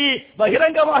இருந்தாலும் சரி,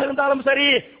 பகிரங்கமாக இருந்தாலும் சரி,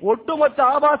 ஒட்டுமொத்த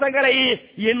ஆபாசங்களை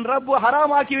என் ரப்பு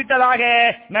ஹராமாக்கி விட்டதாக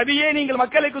நபியே நீங்கள்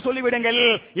மக்களுக்கு சொல்லிவிடுங்கள்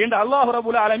என்று அல்லாஹ்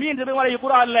ரப்பல் ஆலமீன் திருமறை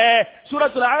குர்ஆன்ல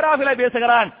சூரத்துல் அராஃபில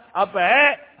பேசுகிறான். அப்ப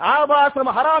ஆபாசம்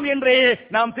ஹராம் என்று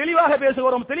நாம் தெளிவாக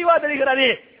பேசுகிறோம், தெளிவா தெரிகிறது.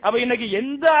 அப்ப இன்னைக்கு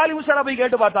எந்த ஆலிம் ஷரபை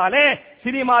கேட்டு பார்த்தாலே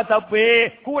சினிமா தப்பு,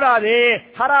 கூடாது,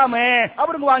 ஹராமு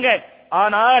அப்படிங்குவாங்க.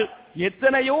 ஆனால்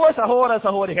எத்தனையோ சகோதர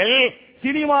சகோதரிகள்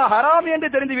சினிமா ஹராம் என்று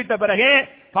தெரிந்துவிட்ட பிறகு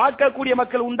பார்க்கக்கூடிய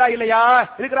மக்கள் உண்டா இல்லையா,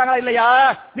 இருக்கிறாங்களா இல்லையா?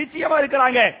 நிச்சயமா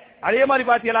இருக்கிறாங்க. அதே மாதிரி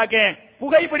பாத்தீங்களாக்க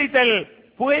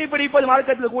புகைப்பிடிப்பது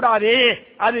மார்க்கத்தில் கூடாது.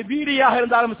 அது பீடியாக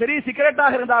இருந்தாலும் சரி,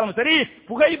 சிகரெட்டாக இருந்தாலும் சரி,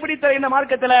 புகைப்பிடித்தல் என்ன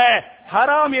மார்க்கத்தில்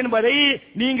ஹராம் என்பதை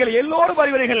நீங்கள் எல்லோரும்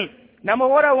அறிவீர்கள். நம்ம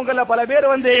ஊர உங்கள பல பேர்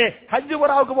ஹஜ்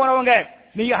முராவுக்கு போனவங்க.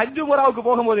 நீங்க ஹஜ் முராவுக்கு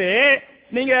போகும்போது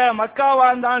நீங்க மக்காவா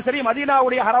இருந்தாலும் சரி,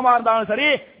 மதீனாவுடைய ஹரமா இருந்தாலும் சரி,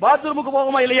 பாத்ரூமுக்கு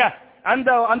போகுமா இல்லையா?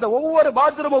 அந்த ஒவ்வொரு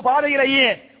பாத்ரூம்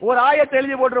பாதையிலையும் ஒரு ஆயத்தை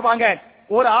எழுதி போட்டிருப்பாங்க.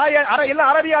 ஒரு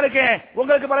எல்லாம் அரபியா இருக்கு,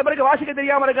 உங்களுக்கு பல பேருக்கு வாசிக்க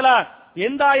தெரியாம இருக்கலாம்.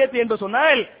 எந்த ஆயத்து என்று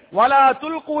சொன்னால், வலா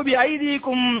துல்கு பி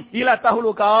ஐதீக்கும் இலா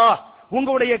தஹ்லுகா,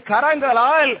 உங்களுடைய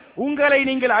கரங்களால் உங்களை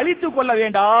நீங்கள் அழித்துக் கொள்ள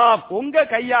வேண்டாம், உங்க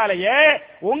கையாலேயே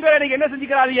உங்களை நீங்க என்ன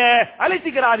செஞ்சுக்கிறாதீங்க,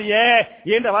 அழிச்சுக்கிறாதீங்க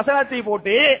என்ற வசனத்தை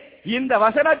போட்டு, இந்த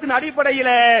வசனத்தின் அடிப்படையில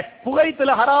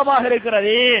புகைத்தல் ஹராமாக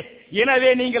இருக்கிறது. எனவே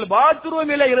நீங்கள்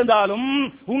பாத்ரூமில் இருந்தாலும்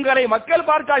உங்களை மக்கள்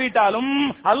பார்க்காவிட்டாலும்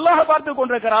அல்லாஹ் பார்த்துக்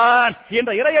கொண்டிருக்கிறான்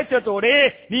என்ற இறையச்சத்தோடு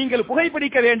நீங்கள்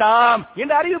புகைப்பிடிக்க வேண்டாம்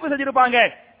என்று அறிவிப்பு செஞ்சிருப்பாங்க.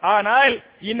 ஆனால்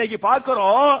இன்னைக்கு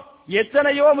பார்க்கிறோம்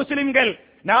எத்தனையோ முஸ்லிம்கள்,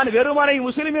 நான் வெறுமனை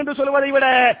முஸ்லிம் என்று சொல்வதை விட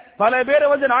பல பேர்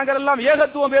நாங்கள் எல்லாம்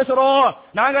ஏகத்துவம் பேசுறோம்,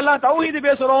 நாங்கெல்லாம் தௌஹீது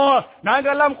பேசுறோம்,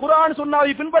 நாங்கெல்லாம் குர்ஆன்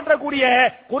சுன்னாவை பின்பற்றக்கூடிய,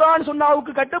 குர்ஆன்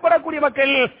சுன்னாவுக்கு கட்டுப்படக்கூடிய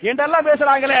மக்கள் என்றெல்லாம்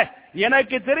பேசுறாங்களே.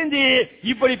 எனக்கு தெரிஞ்சு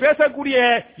இப்படி பேசக்கூடிய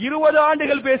 20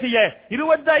 ஆண்டுகள் பேசிய,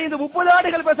 25 30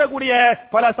 ஆண்டுகள் பேசக்கூடிய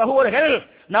பல சகோதரர்கள்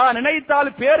நான் நினைத்தால்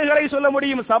பேர்களை சொல்ல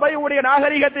முடியும். சபையுடைய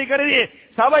நாகரிகத்தை கருதி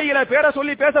சபையில பேரை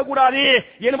சொல்லி பேசக்கூடாது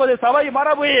என்பது சபை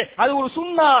மரபு, அது ஒரு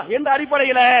சுன்னா என்ற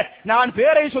அடிப்படையில நான்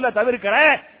பேரை சொல்ல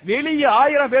தவிர்க்கிறேன். வெளியே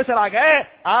 1000 பேசுறாங்க,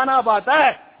 ஆனா பார்த்தா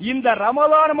இந்த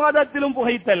ரமலான் மாதத்திலும்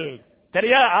புகைத்தல்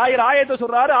சரியா? 1000 ஆயத்தை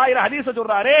சொல்றாரு, 1000 ஹதீஸ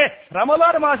சொல்றாரு.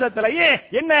 ரமலான் மாசத்திலேயே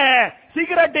என்ன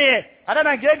சிகரெட்? அத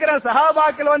நான் கேட்கிறேன்,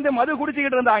 சஹாபாக்கள் மது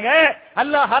குடிச்சுக்கிட்டு இருந்தாங்க,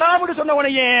 அல்லாஹ் ஹராம்னு சொன்ன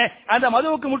உடனே அந்த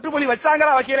மதுவுக்கு முற்றுப்புள்ளி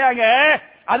வச்சாங்களா வைக்கலையாங்க?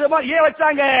 அது ஏன்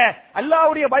வச்சாங்க?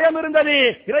 அல்லாஹ்வுடைய பயம் இருந்தது,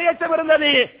 இறையச்சம்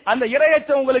இருந்தது. அந்த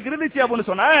இறையச்சம் உங்களுக்கு இருந்துச்சு அப்படின்னு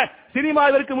சொன்னா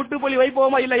சினிமாவிற்கு முற்றுப்புள்ளி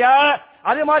வைப்போமா இல்லையா?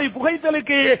 அதே மாதிரி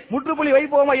புகைத்தலுக்கு முற்றுப்புள்ளி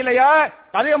வைப்போமா இல்லையா?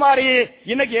 அதே மாதிரி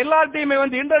இன்னைக்கு எல்லாத்தையுமே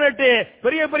இன்டர்நெட்,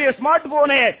 பெரிய பெரிய ஸ்மார்ட்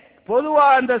போனு, பொதுவா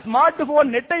அந்த ஸ்மார்ட்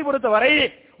போன் நெட்டை பொறுத்தவரை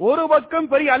ஒரு பக்கம்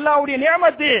பெரிய அல்லாஹ்வுடைய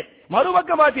நியமத்து,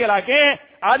 மறுபக்கம் பாத்தீங்களாக்கு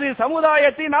அது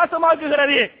சமுதாயத்தை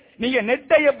நாசமாக்குகிறது. நீங்க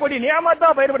நெட்டை எப்படி நியமத்தா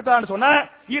பயன்படுத்தலாம்னு சொன்னா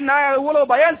நான்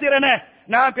இவ்வளவு பயான் செய்றேன்,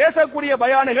 நான் பேசக்கூடிய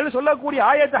பயானுகள், சொல்லக்கூடிய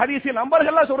ஆயத்து ஹதீஸ்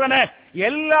நம்பர்கள்லாம் சொல்றேன்,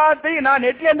 எல்லாத்தையும் நான்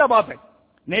நெட்ல இருந்து பாப்பேன்.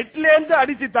 நெட்ல இருந்து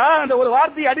அடிச்சுதான் அந்த ஒரு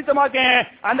வார்த்தையை அடித்தமாக்க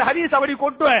அந்த ஹதீஸ் அப்படி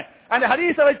கொட்டுவேன். அந்த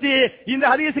ஹதீஸ வச்சு இந்த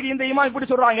ஹதீஸுக்கு இந்த இமாம் இப்படி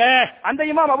சொல்றாங்க, அந்த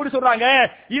இமாம் அப்படி சொல்றாங்க,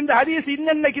 இந்த ஹதீஸ்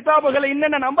இன்னென்ன கிதாபுகள்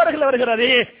இன்னென்ன நம்பர்கள் வருகிறது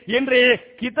என்று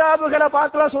கிதாபுகளை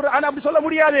பார்க்கலாம் சொல்ற. ஆனா அப்படி சொல்ல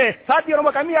முடியாது, சாத்தியம்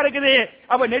ரொம்ப கம்மியா இருக்குது.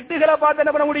 அப்ப நெட்டுகளை பார்த்து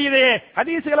என்ன பண்ண முடியுது?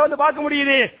 ஹதீஸுகளை பார்க்க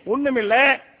முடியுது. ஒண்ணுமில்ல,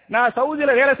 நான்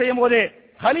சவுதியில வேலை செய்யும் போது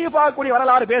ஹலீஃபா கூடிய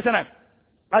வரலாறு பேசினேன்.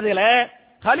 அதுல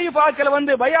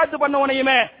ஹலீஃபாக்கள் பயாத்து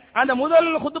பண்ணவனையுமே அந்த முதல்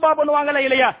குத்பா பண்ணுவாங்கல்ல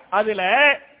இல்லையா, அதுல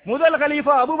முதல்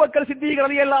கலீஃபா அபூபக்கர் சித்திக்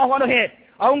ரலியல்லாஹு அன்ஹு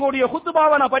அவங்களுடைய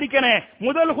குத்பாவை நான் படிக்கனே.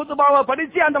 முதல் குத்பாவை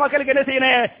படிச்சு அந்த மக்களுக்கு என்ன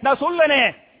செய்யணும் நான் சொல்லனே.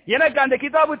 எனக்கு அந்த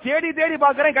கிதாபு தேடி தேடி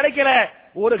பார்க்கறேன், கிடைக்கல.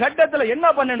 ஒரு கட்டத்துல என்ன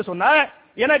பண்ணேன்னு சொன்னா,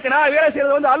 எனக்கு நான் வேலை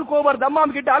செய்யறது அல்கோபர்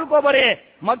தம்மாம் கிட்ட, அல்கோபர்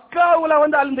மக்காவுல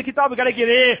அந்த கிதாபு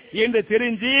கிடைக்குது என்று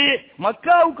தெரிஞ்சு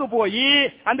மக்காவுக்கு போய்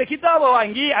அந்த கிதாபை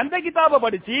வாங்கி அந்த கிதாபை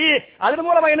படிச்சு அதன்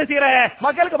மூலமா என்ன செய்யறேன்,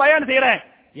 மக்களுக்கு பயான் செய்யறேன்.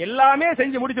 எல்லாமே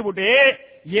செஞ்சு முடிச்சு போட்டு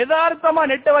யதார்த்தமா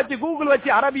நெட்டை வச்சு கூகுள் வச்சு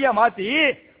அரபியா மாத்தி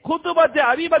குத்துபத்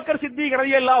அபூபக்கர் சித்திக்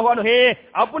ரலியல்லாஹு அன்ஹு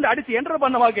அப்படின்னு அடிச்சு என்டர்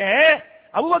பண்ணவாங்க.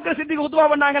 அபூபக்கர் சித்திக் குத்பா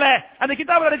பண்ணாங்களே அந்த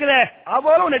கிதாபுல இருக்குது,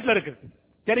 அவ்வளவு நெட்ல இருக்கு.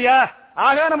 சரியா?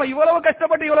 ஆக நம்ம இவ்வளவு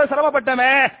கஷ்டப்பட்டு இவ்வளவு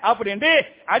சிரமப்பட்டமே அப்படின்னு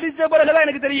அடிச்ச பிறகுதான்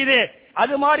எனக்கு தெரியுது.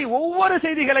 அது மாதிரி ஒவ்வொரு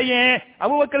செய்திகளையும்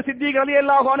அபூபக்கர் சித்திக்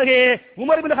ரலியல்லாஹு அன்ஹு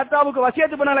உமர் இப்னு கத்தாபுக்கு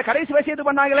வசியத்து பண்ணாங்க, கடைசி வசியத்து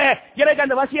பண்ணாங்களே, எனக்கு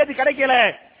அந்த வசியத்து கிடைக்கல.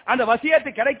 அந்த வசியத்து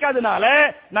கிடைக்காதனால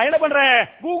நான் என்ன பண்றேன்,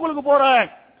 கூகுளுக்கு போறேன்,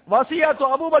 வசியத்து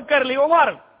அபூபக்கர் லி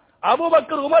உமர்,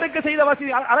 அபூபக்கர் உமருக்கு செய்த வசி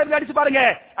அரபில் அடிச்சு பாருங்க.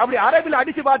 அப்படி அரபில்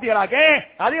அடிச்சு பாத்தீங்களாக்க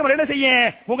அதே மாதிரி என்ன செய்யும்,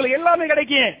 உங்களுக்கு எல்லாமே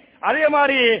கிடைக்கும். அதே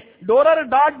மாதிரி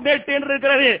dorer.net என்று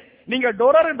இருக்கிறது, நீங்க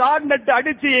dorer.net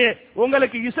அடிச்சு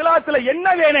உங்களுக்கு இஸ்லாத்துல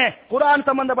என்ன வேணும், குர்ஆன்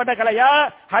சம்பந்தப்பட்ட கலையா,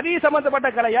 ஹதீஸ்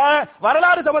சம்பந்தப்பட்ட கலையா,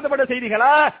 வரலாறு சம்பந்தப்பட்ட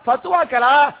செய்திகளா,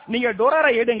 ஃபத்வாக்களா, நீங்க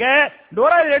டொரரை எடுங்க.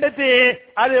 டொரர் எடுத்து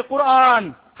அது குர்ஆன்,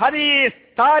 ஹதீஸ்,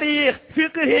 தாரீக்,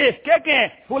 ஃபிக்ஹ் கேட்க.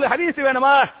 உங்களுக்கு ஹதீஸ்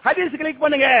வேணுமா, ஹதீஸ் கிளிக்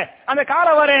பண்ணுங்க. அந்த கால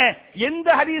வர எந்த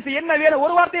ஹதீஸ் என்ன வேணும்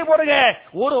ஒரு வார்த்தையை போடுங்க.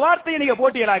 ஒரு வார்த்தையை நீங்க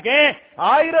போட்டீங்களாக்க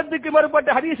 1000க்கு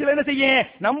மேற்பட்ட ஹதீஸ்ல என்ன செய்யும்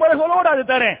நம்மளோட அது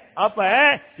தரேன். அப்ப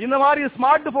இந்த மாதிரி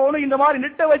ஸ்மார்ட் போன், இந்த மாதிரி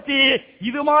நெட்டை வச்சு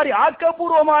இது மாதிரி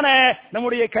ஆக்கப்பூர்வமான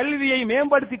நம்முடைய கல்வியை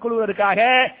மேம்படுத்திக் கொள்வதற்காக,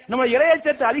 நம்ம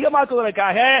இறையச்சத்தை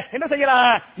அதிகமாக்குவதற்காக என்ன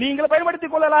செய்யலாம், நீங்களும்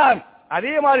பயன்படுத்திக் கொள்ளலாம்.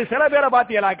 அதே மாதிரி சில பேரை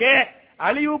பாத்தீங்களாக்க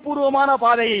அழிவுபூர்வமான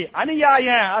பாதை,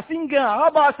 அநியாயம், அசிங்கம்,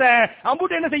 ஆபாசம்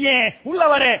அம்புட்டு என்ன செய்ய உள்ள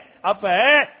வர. அப்ப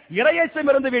இறையச்சம்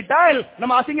இருந்து விட்டால்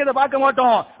நம்ம அசிங்கத்தை பார்க்க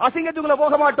மாட்டோம், அசிங்கத்துக்குள்ள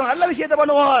போக மாட்டோம், நல்ல விஷயத்தை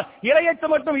பண்ணுவோம்.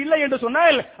 இறையச்சம் மட்டும் இல்லை என்று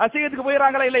சொன்னால் அசிங்கத்துக்கு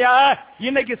போயிடறாங்களா இல்லையா?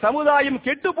 இன்னைக்கு சமுதாயம்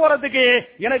கெட்டு போறதுக்கு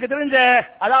எனக்கு தெரிஞ்ச,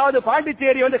 அதாவது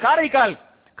பாண்டிச்சேரி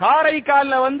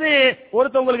காரைக்கால்ல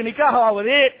ஒருத்தவங்களுக்கு நிக்காஹ்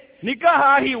ஆகுது. நிக்காஹ்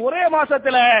ஆகி ஒரே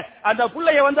மாசத்துல அந்த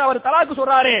புள்ளைய அவர் தலாக்கு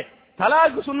சொல்றாரு.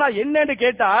 தலாக்கு சொன்னா என்னன்னு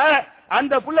கேட்டா,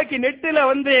 அந்த புள்ளைக்கு நெட்டில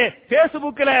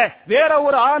பேஸ்புக்ல வேற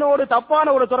ஒரு ஆணோடு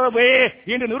தப்பான ஒரு தொடர்பு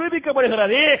என்று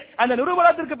நிரூபிக்கப்படுகிறது. அந்த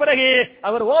நிரூபணத்திற்கு பிறகு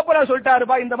அவர் ஓபனா சொல்லிட்டாரு,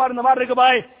 பாய் இந்த மாதிரி இருக்கு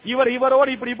பாய்,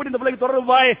 இவரோடு இப்படி இந்த பிள்ளைக்கு தொடர்பு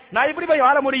பாய், நான் இப்படி போய்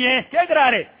வாழ முடியும்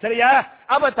கேட்கிறாரு. சரியா?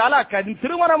 அப்ப தலாக்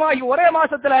திருமணமாகி ஒரே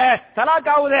மாசத்துல தலாக்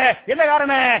ஆகுது. என்ன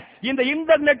காரணம்? இந்த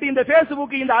இன்டர்நெட், இந்த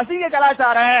பேஸ்புக், இந்த அசிங்க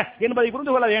கலாச்சாரம் என்பதை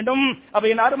புரிந்து கொள்ள வேண்டும். அப்ப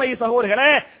என் அருமை சகோதரர்களே,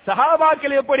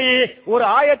 சஹாபாக்கள் எப்படி ஒரு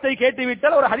ஆயத்தை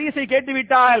கேட்டுவிட்டால், ஒரு ஹதீஸை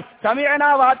கேட்டுவிட்டால் சமிஅனா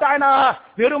வ அதானா,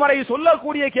 பெருமறை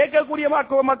சொல்லக்கூடிய கேட்கக்கூடிய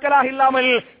மக்களாக இல்லாமல்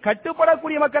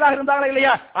கட்டுப்படக்கூடிய மக்களாக இருந்தாங்களா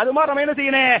இல்லையா? அது மாதிரி நம்ம என்ன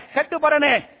செய்யணும்,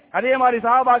 கட்டுப்படணும். அதே மாதிரி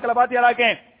சஹாபாக்களை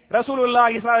பாத்தியாலாக்க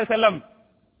ரசூலுல்லாஹி ஸல்லல்லாஹு அலைஹி வஸல்லம்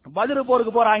பத்ர்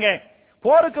போருக்கு போறாங்க.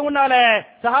 போருக்கு முன்னால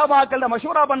சஹாபாக்கள்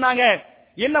மஷூரா பண்ணாங்க.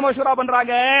 என்ன மஷூரா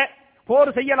பண்றாங்க? போர்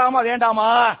செய்யலாமா வேண்டாமா,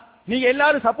 நீங்க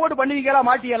எல்லாரும் சப்போர்ட் பண்ணுவீங்களா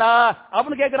மாட்டீங்களா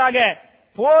அப்படின்னு கேக்குறாங்க.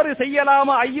 போர்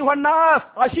செய்யலாமா, ஐயுஹன்னாஸ்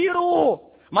அஷீரு,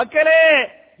 மக்களே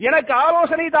எனக்கு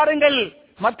ஆலோசனை தாருங்கள்,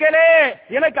 மக்களே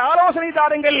எனக்கு ஆலோசனை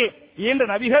தாருங்கள் என்று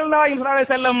நபிகள் நாயகம் ஸல்லல்லாஹு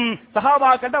அலைஹி வஸல்லம்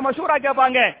சஹாபாக்கிட்ட மஷூரா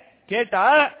கேட்பாங்க. கேட்டா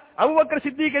அபூபக்கர்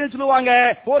சித்திக் என்ன சொல்லுவாங்க,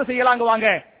 போர் செய்யலாங்குவாங்க.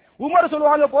 உமர்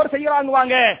சொல்லுவாங்க போர்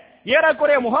செய்யலாங்குவாங்க.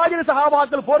 ஏறக்குறைய முஹாஜிர்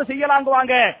சஹாபாக்கள் போர்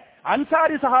செய்யலாங்குவாங்க.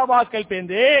 அன்சாரி சஹாபாக்கள்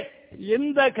பேந்து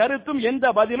எந்த கருத்தும் எந்த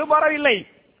பதிலும் வரவில்லை.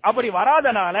 அப்படி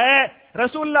வராதனால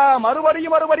ரசூலுல்லாஹ்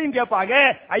மறுபடியும் கேட்பாங்க,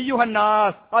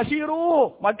 ஐயுஹன்னாஸ் அஷீரு,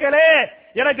 மக்களே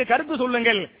எனக்கு கருத்து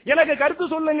சொல்லுங்கள், எனக்கு கருத்து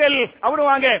சொல்லுங்கள்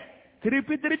அப்படிவாங்க.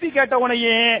 திருப்பி திருப்பி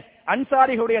கேட்டவனையே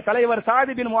அன்சாரிகளுடைய தலைவர்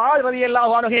சாத் பின் முஆத்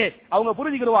ரலியல்லாஹு அன்ஹு அவங்க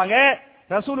புரிஞ்சுக்கிடுவாங்க,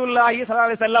 ரசூலுல்லாஹி ஸல்லல்லாஹு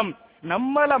அலைஹி வஸல்லம்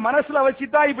நம்மள மனசுல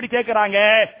வச்சுதான் இப்படி கேட்கறாங்க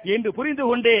என்று புரிந்து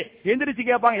கொண்டு எந்திரிச்சு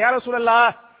கேட்பாங்க, யா ரசூலல்லாஹ்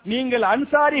நீங்கள்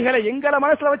அன்சாரிகளை எங்கள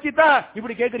மனசுல வச்சுதான்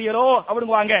இப்படி கேட்கிறீங்களோ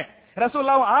அப்படிங்குவாங்க.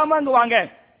 ரசூலுல்லாஹ் ஆமாங்குவாங்க.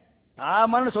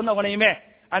 ஆமான்னு சொன்ன உடனேயுமே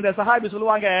அந்த சஹாபி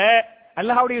சொல்லுவாங்க,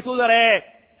 அல்லாஹ்வுடைய தூதரே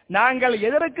நாங்கள்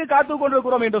எதற்கு காத்துக்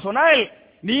கொண்டிருக்கிறோம் என்று சொன்னால்,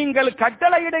 நீங்கள்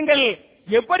கட்டளையிடுங்கள்.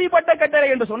 எப்படிப்பட்ட கட்டளை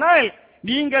என்று சொன்னால்,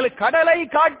 நீங்கள் கடலை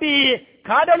காட்டி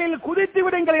கடலில் குதித்து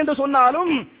விடுங்கள் என்று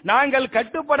சொன்னாலும் நாங்கள்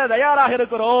கட்டுப்பட தயாராக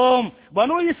இருக்கிறோம்.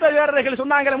 பனு இஸ்ரவேலர்கள்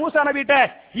சொன்னாங்க மூசா நபிட்ட,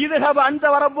 இதுஹப அன்த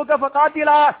வரப்புக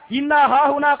ஃபகாத்திலா இன்னா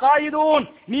ஹாஹுனா காயிதூன்,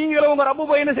 நீங்க உங்க ரப்பு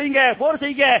போய் என்ன செய்யுங்க, போர்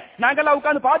செய்யுங்க, நாங்கெல்லாம்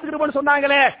உட்கார்ந்து பாத்துக்கிட்டு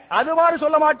சொன்னாங்களே, அதுவாறு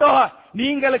சொல்ல மாட்டோம்.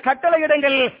 நீங்கள்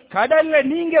கட்டளையிடுங்கள், கடல்ல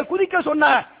நீங்க குதிக்க சொன்ன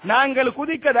நாங்கள்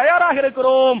குதிக்க தயாராக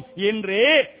இருக்கிறோம் என்று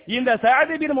இந்த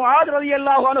சஅத் பின் முஆத்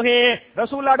ரலியல்லாஹு அன்ஹு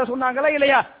ரசூலுல்லாஹ் சொன்னாங்களா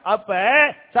இல்லையா? அப்ப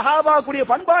சஹாபாக்குடைய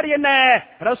பண்பாடு என்ன?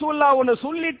 ரசூலுல்லாஹ் ஒன்னு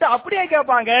சொல்லிட்டு அப்படியே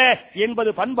கேட்பாங்க என்பது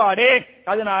பண்பாடு.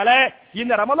 அதனால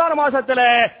இந்த ரமலான் மாசத்துல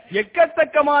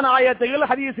எக்கச்சக்கமான ஆயத்துகள்,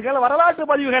 ஹதீசுகள், வரலாற்று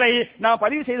பதிவுகளை நாம்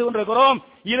பதிவு செய்து கொண்டிருக்கிறோம்.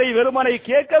 இதை வெறுமனை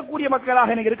கேட்கக்கூடிய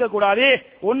மக்களாக நீங்க இருக்கக்கூடாது.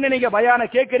 ஒன்னு நீங்க பயான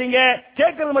கேட்கறீங்க,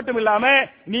 கேட்கறது மட்டும் இல்லாம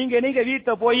நீங்க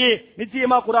வீட்டை போய்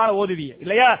நிச்சயமா குர்ஆனை ஓதுவீங்க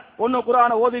இல்லையா? ஒன்னு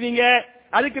குர்ஆனை ஓதுவீங்க,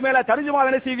 அதுக்கு மேல தர்ஜுமா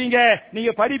என்ன செய்வீங்க,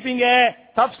 நீங்க படிப்பீங்க,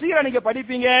 தப்சீரை நீங்க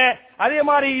படிப்பீங்க. அதே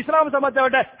மாதிரி இஸ்லாம்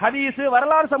சம்பந்தப்பட்ட ஹதீஸ்,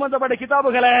 வரலாறு சம்பந்தப்பட்ட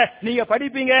கிதாபுகளை நீங்க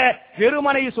படிப்பீங்க.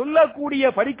 வெறுமனை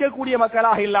சொல்லக்கூடிய படிக்கக்கூடிய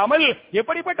மக்களாக இல்லாமல்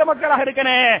எப்படிப்பட்ட மக்களாக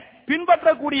இருக்கணும்,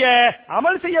 பின்பற்றக்கூடிய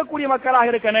அமல் செய்யக்கூடிய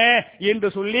மக்களாக இருக்கணும் என்று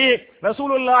சொல்லி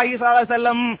ரசூலுல்லாஹி ஸல்லல்லாஹு அலைஹி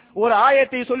வஸல்லம் ஒரு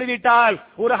ஆயத்தை சொல்லிவிட்டால்,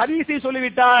 ஒரு ஹதீஸை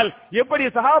சொல்லிவிட்டால், எப்படி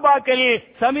சஹாபாக்கள்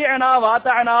சமிஅனா வ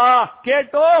அத்தஅனா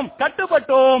கேட்டோம்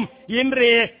கட்டுப்பட்டோம்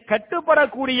என்று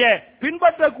கட்டுப்படக்கூடிய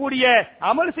பின்பற்றக்கூடிய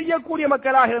அமல் செய்யக்கூடிய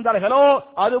மக்களாக இருந்தார்களோ,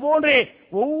 அதுபோன்று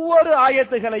ஒவ்வொரு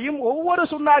ஆயத்துகளையும் ஒவ்வொரு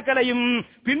சுன்னாக்களையும்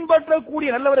பின்பற்றக்கூடிய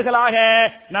நல்லவர்களாக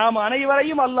நாம்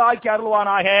அனைவரையும் அல்லாஹ் ஆக்கி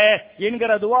அருள்வானாக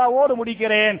என்கிற துஆவோடு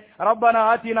முடிக்கிறேன். ரப்பனா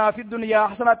ஆத்தினா ஃபித் துன்யா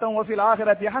ஹஸனத்தன் வ ஃபில்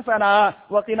ஆখিরাতি ஹஸனா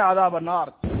வ கினா அஸாபன்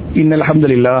நார். இன்னல்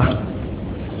ஹம்துலில்லாஹ்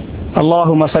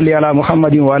اللهم صل على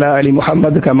محمد وعلى ال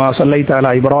محمد كما صليت على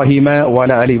ابراهيم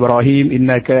وعلى ال ابراهيم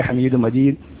انك حميد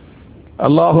مجيد.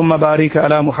 اللهم بارك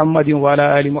على محمد وعلى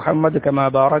ال محمد كما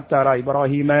باركت على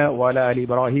ابراهيم وعلى ال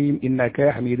ابراهيم انك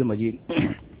حميد مجيد.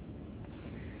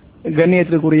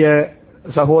 கண்ணியத்திற்குரிய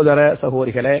சகோதர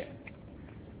சகோதரிகளே,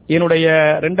 என்னுடைய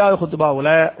இரண்டாவது குத்பாவுல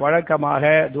வழக்கமாக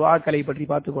துஆக்களை பற்றி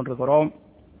பார்த்துக் கொண்டிருக்கிறோம்.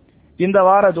 இந்த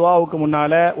வார துஆவுக்கு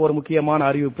முன்னால ஒரு முக்கியமான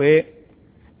அறிவிப்பு.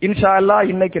 இன்ஷா அல்லாஹ்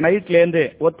இன்னைக்கு நைட்ல இருந்து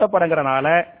ஒத்தப்படங்கறனால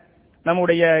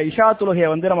நம்முடைய இஷா தொழுகையை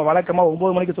நம்ம வழக்கமா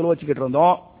 9 மணிக்கு தொழு வச்சுக்கிட்டு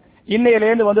இருந்தோம். இன்னையில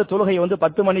இருந்து தொழுகை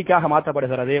 10 மணிக்காக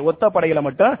மாற்றப்படுகிறது. ஒத்தப்படையில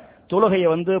மட்டும் தொழுகை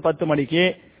 10 மணிக்கு,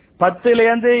 10ல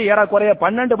இருந்து ஏறக்குறைய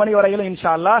 12 மணி வரையிலும்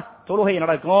இன்ஷா அல்லாஹ் தொழுகை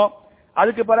நடக்கும்.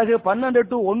 அதுக்கு பிறகு 12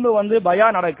 to 1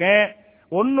 பயான் நடக்கும்.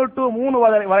 1 to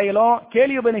 3 வரையிலும்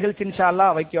கேள்வி நிகழ்ச்சி இன்ஷா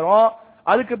அல்லாஹ் வைக்கிறோம்.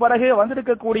 அதுக்கு பிறகு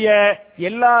வந்திருக்கக்கூடிய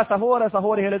எல்லா சகோதர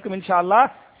சகோதரிகளுக்கும் இன்ஷா அல்லாஹ்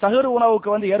சஹர்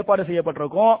உணவுக்கு ஏற்பாடு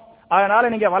செய்யப்பட்டிருக்கும். அதனால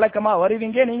நீங்க வழக்கமா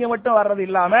வருவீங்க, நீங்க மட்டும் வர்றது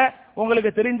இல்லாம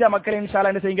உங்களுக்கு தெரிஞ்ச மக்கள் இன்ஷா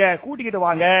அல்லாஹ் என்ன செய்யுங்க, கூட்டிக்கிட்டு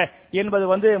வாங்க என்பது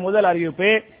முதல் அறிவிப்பு.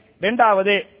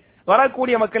 இரண்டாவது,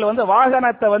 வரக்கூடிய மக்கள்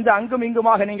வாகனத்தை அங்கும்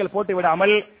இங்குமாக நீங்கள் போட்டு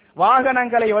விடாமல்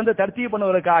வாகனங்களை தர்த்தீப்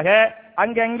பண்ணுவதற்காக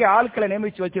அங்கங்க ஆட்களை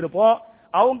நியமிச்சு வச்சிருப்போம்.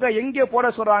 அவங்க எங்கே போட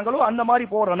சொல்றாங்களோ அந்த மாதிரி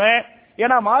போடணும்.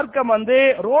 ஏன்னா மார்க்கம்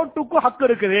ரோட்டுக்கு ஹக்கு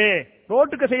இருக்குது,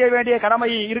 ரோட்டுக்கு செய்ய வேண்டிய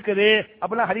கடமை இருக்குது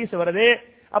அப்படின்னா ஹதீஸ் வருது.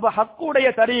 அப்ப ஹக்குடைய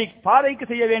தரீக், பாதைக்கு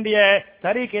செய்ய வேண்டிய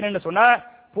தரீக் என்னன்னு சொன்னா,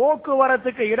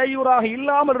 போக்குவரத்துக்கு இடையூறாக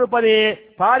இல்லாமல் இருப்பது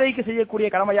பாதைக்கு செய்யக்கூடிய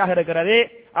கடமையாக இருக்கிறது.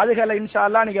 அதுகளை இன்ஷா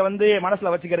அல்லாஹ் நீங்க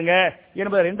மனசுல வச்சுக்கிறீங்க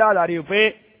என்பது இரண்டாவது அறிவிப்பு.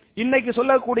 இன்னைக்கு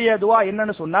சொல்லக்கூடிய துஆ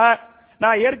என்னன்னு சொன்னா,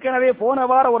 நான் ஏற்கனவே போன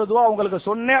வாரம் ஒரு துஆ உங்களுக்கு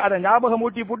சொன்னேன், அதை ஞாபகம்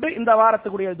ஊட்டி போட்டு இந்த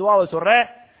வாரத்துக்குரிய துஆவை சொல்றேன்.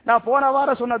 நான் போன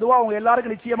வாரம் சொன்ன துஆ உங்க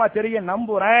எல்லாருக்கும் நிச்சயமா தெரியும்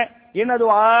நம்புறேன். என்ன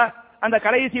துஆ? அந்த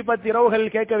கடைசி 10 இரவுகள்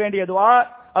கேட்க வேண்டிய துஆ,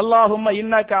 அல்லாஹும்ம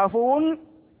இன்னக அஃபூன்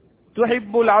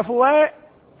துஹிப்புல் அஃப்வ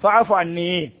ஃபஅஃபு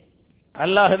அன்னி.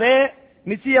 அல்லாஹ்வே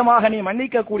நிச்சயமாக நீ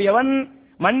மன்னிக்க கூடியவன்,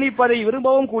 மன்னிப்பதை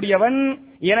விரும்பவும் கூடியவன்,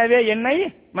 எனவே என்னை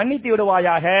மன்னித்து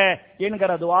விடுவாயாக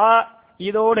என்கிற துஆ.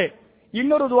 இதோடு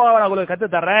இன்னொரு துஆவை நான் உங்களுக்கு கத்து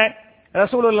தர்றேன்.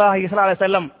 ரசூலுல்லாஹி ஸல்லல்லாஹு அலைஹி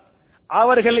வஸல்லம்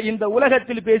அவர்கள் இந்த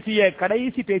உலகத்தில் பேசிய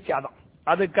கடைசி பேச்சு அதான்.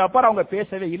 அதுக்கப்புறம் அவங்க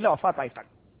பேசவே இல்லை, வஃபாத் ஆயிட்டாங்க.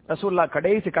 ரசூலுல்லாஹ்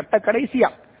கடைசியா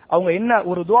அவங்க என்ன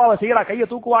ஒரு துஆவை செய்யறா, கையை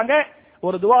தூக்குவாங்க,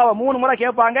 ஒரு துஆவை 3 முறை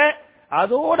கேட்பாங்க,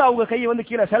 அதோட அவங்க கை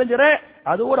கீழே செலஞ்சிர,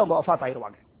 அதோட அவங்க வஃபாத்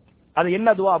ஆயிருவாங்க. அது என்ன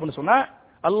துஆ அப்படின்னு சொன்னா,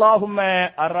 அல்லாஹும்ம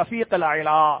அர்-ரஃபீக்கல்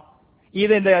அலா.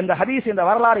 இது இந்த ஹதீஸ், இந்த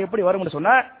வரலாறு எப்படி வரும்னு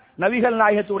சொன்னா, நபிகள்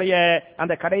நாயகத்துடைய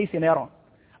அந்த கடைசி நேரம்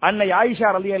அன்னை ஆயிஷா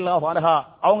ரலியல்லாஹு அன்ஹா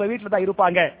அவங்க வீட்டுல தான்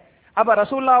இருப்பாங்க. அப்ப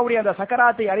ரசூலுல்லாஹ்வுடைய அந்த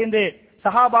சக்கராத்தை அறிந்து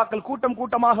சஹாபாக்கள் கூட்டம்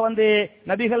கூட்டமாக வந்து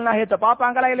நபிகள் நாயகத்தை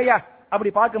பார்ப்பாங்களா இல்லையா?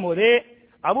 அப்படி பார்க்கும்போது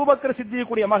அபூபக்கர்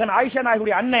சித்திக்குடைய மகன் ஆயிஷா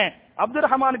நாயகுடைய அண்ணன் அப்துல்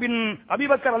ரஹ்மான் பின்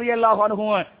அபிபக்கர் ரலியல்லாஹு அன்ஹு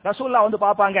ரசூலுல்லாஹ் வந்து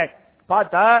பார்ப்பாங்க.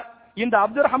 பார்த்தா இந்த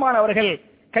அப்துல் ரஹ்மான் அவர்கள்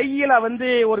கையில வந்து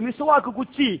ஒரு மிஸ்வாக்கு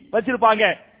குச்சி வச்சிருப்பாங்க.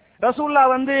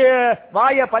 ரசூலுல்லாஹ் வந்து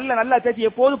வாய பல்ல நல்லா தேய்ச்சி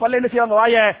எப்போதும் பல்ல என்ன செய்வாங்க,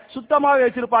 வாய சுத்தமாவே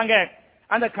வச்சிருப்பாங்க.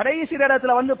 அந்த கடைசி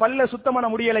நேரத்துல வந்து பல்ல சுத்தம் பண்ண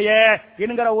முடியலையே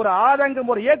என்கிற ஒரு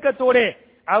ஆதங்கம், ஒரு ஏக்கத்தோடு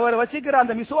அவர் வச்சுக்கிற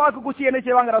அந்த மிஸ்வாக்கு குச்சி என்ன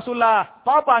செய்வாங்க, ரசூலுல்லாஹ்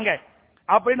பாப்பாங்க.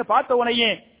 அப்படின்னு பார்த்த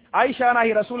உடனே ஆயிஷா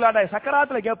நாயகி ரசூலுல்லாஹ்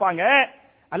சக்கராத்துல கேட்பாங்க,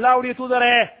 அல்லாஹ்வுடைய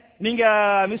தூதரே நீங்க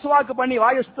மிஸ்வாக்கு பண்ணி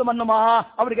வாயை சுத்தம் பண்ணுமா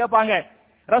அப்படி கேட்பாங்க.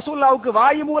 ரசூலுல்லாஹ்வுக்கு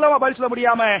வாய் மூலமா பதில் சொல்ல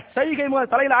முடியாம சைகை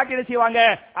மூலம் தலையில ஆட்டி என்ன செய்வாங்க,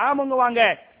 ஆமுங்குவாங்க.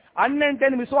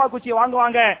 அண்ணன் மிஸ்வாக்கு குச்சி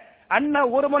வாங்குவாங்க.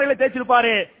 அண்ணன் ஒரு முனையில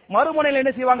தேய்ச்சிருப்பாரு, மறுமுனையில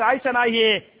என்ன செய்வாங்க, ஆயிஷா நாயகி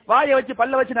வாயை வச்சு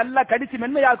பல்ல வச்சு நல்லா கடிச்சு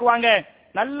மென்மையாக்குவாங்க.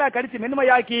 நல்லா கடிச்சு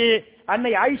மென்மையாக்கி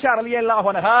அன்னை ஆயிஷா ரலியல்லாஹு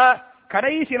அன்ஹா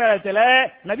கடைசி நேரத்துல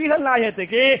நபிகள்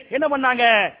நாயகத்துக்கு என்ன பண்ணாங்க,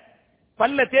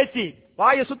 பல்ல தேய்ச்சி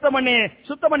வாயை சுத்தம்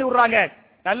பண்ணி விடுறாங்க.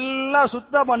 நல்லா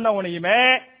சுத்தம் பண்ண உடனேயுமே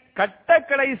கட்ட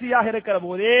கடைசியாக இருக்கிற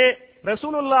போது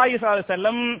ரசூலுல்லாஹி ஸல்லல்லாஹு அலைஹி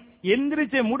வஸல்லம்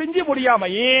எந்திரிச்சு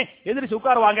முடியாமையே எந்திரிச்சு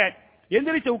உட்காருவாங்க.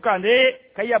 எந்திரிச்சு உட்கார்ந்து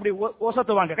கையை அப்படி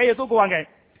ஒசத்துவாங்க, கையை தூக்குவாங்க.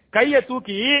 கையை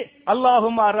தூக்கி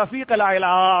அல்லாஹும்ம ரஃபீகல்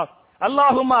அலா,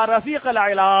 அல்லாஹும்ம ரஃபீகல்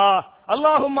அலா,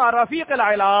 அல்லாஹும்ம ரஃபீகல்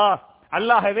அலா,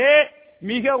 அல்லாஹ்வே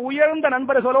மிக உயர்ந்த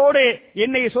நண்பர்களோடு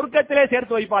என்னை சொர்க்கத்திலே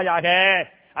சேர்த்து வைப்பாயாக.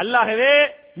 அல்லாஹ்வே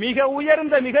மிக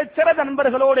உயர்ந்த மிகச்சிறந்த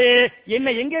நண்பர்களோடு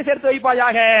என்னை எங்கே சேர்த்து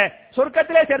வைப்பாயாக,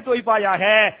 சொர்க்கத்திலே சேர்த்து வைப்பாயாக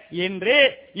என்று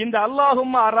இந்த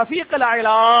அல்லாஹும்ம ரஃபீகல்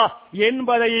அலா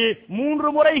என்பதை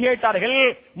 3 முறை கேட்டார்கள்.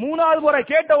 3வது முறை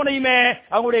கேட்டவுடனேயுமே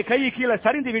அவங்களுடைய கை கீழே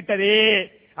சரிந்து விட்டது.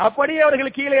 அப்படியே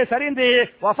அவர்கள் கீழே சரிந்து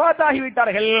வஃபாத்தாகி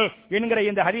விட்டார்கள் என்கிற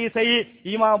இந்த ஹதீஸை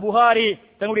இமாம் புகாரி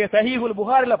தன்னுடைய சஹீஹுல்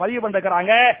புகாரில பதிவு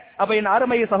பண்ணிருக்கிறாங்க. அப்ப என்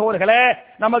அருமை சகோதரர்களே,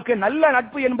 நமக்கு நல்ல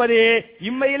நட்பு என்பது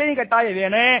இம்மையிலையும் கட்டாய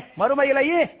வேணும்,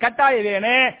 மறுமையிலையும் கட்டாய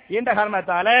வேணும் என்ற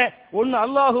காரணத்தால ஒன்னு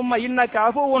அல்லாஹும்ம இன்னக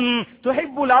அஃபுவுன்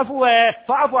துஹிப்புல் அஃபுவ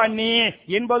ஃபஅஃபு அன்னி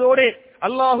என்பதோடு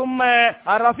அல்லாஹும்ம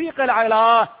ரஃபீகல் அலா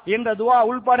என்ற துஆ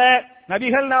உள்பட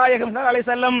நபிகள் நாயகம் ஸல்லல்லாஹு அலைஹி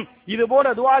வஸல்லம் இது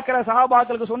போல துஆக்களை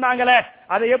சஹாபாக்களுக்கு சொன்னாங்களே,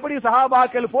 அதை எப்படி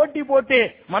சஹாபாக்கள் போட்டி போட்டு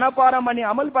மனப்பாடம் பண்ணி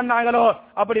அமல் பண்ணாங்களோ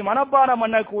அப்படி மனப்பாடம்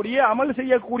பண்ணக்கூடிய அமல்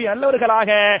செய்யக்கூடிய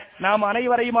நல்லவர்களாக நாம்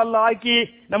அனைவரையும் அல்லாஹ் ஆக்கி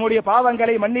நம்முடைய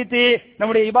பாவங்களை மன்னித்து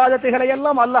நம்முடைய இபாதத்துகளை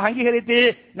எல்லாம் அல்லாஹ் அங்கீகரித்து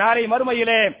நாளை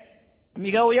மறுமையிலே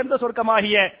மிக உயர்ந்த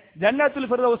சொர்க்கமாகிய ஜன்னத்துல்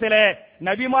ஃபிர்தௌஸிலே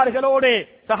நபிமார்களோடு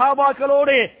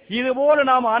சஹாபாக்களோடு இதுபோல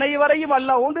நாம் அனைவரையும்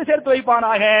அல்லாஹ் ஒன்று சேர்த்து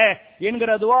வைப்பானாக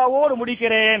என்கிற துஆவோடு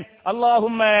முடிக்கிறேன்.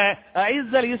 அல்லாஹும்ம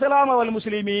அஇஸ்ஸல் இஸ்லாம வல்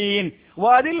முஸ்லிமீன்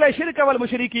வஅதில்ல ஷிர்க வல்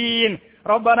முஷ்ரிகீன்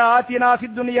ربنا آتنا في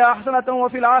الدنيا حسنة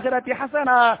وفي الآخرة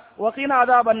حسنة وقنا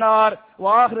عذاب النار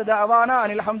وآخر دعوانا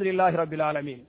أن الحمد لله رب العالمين.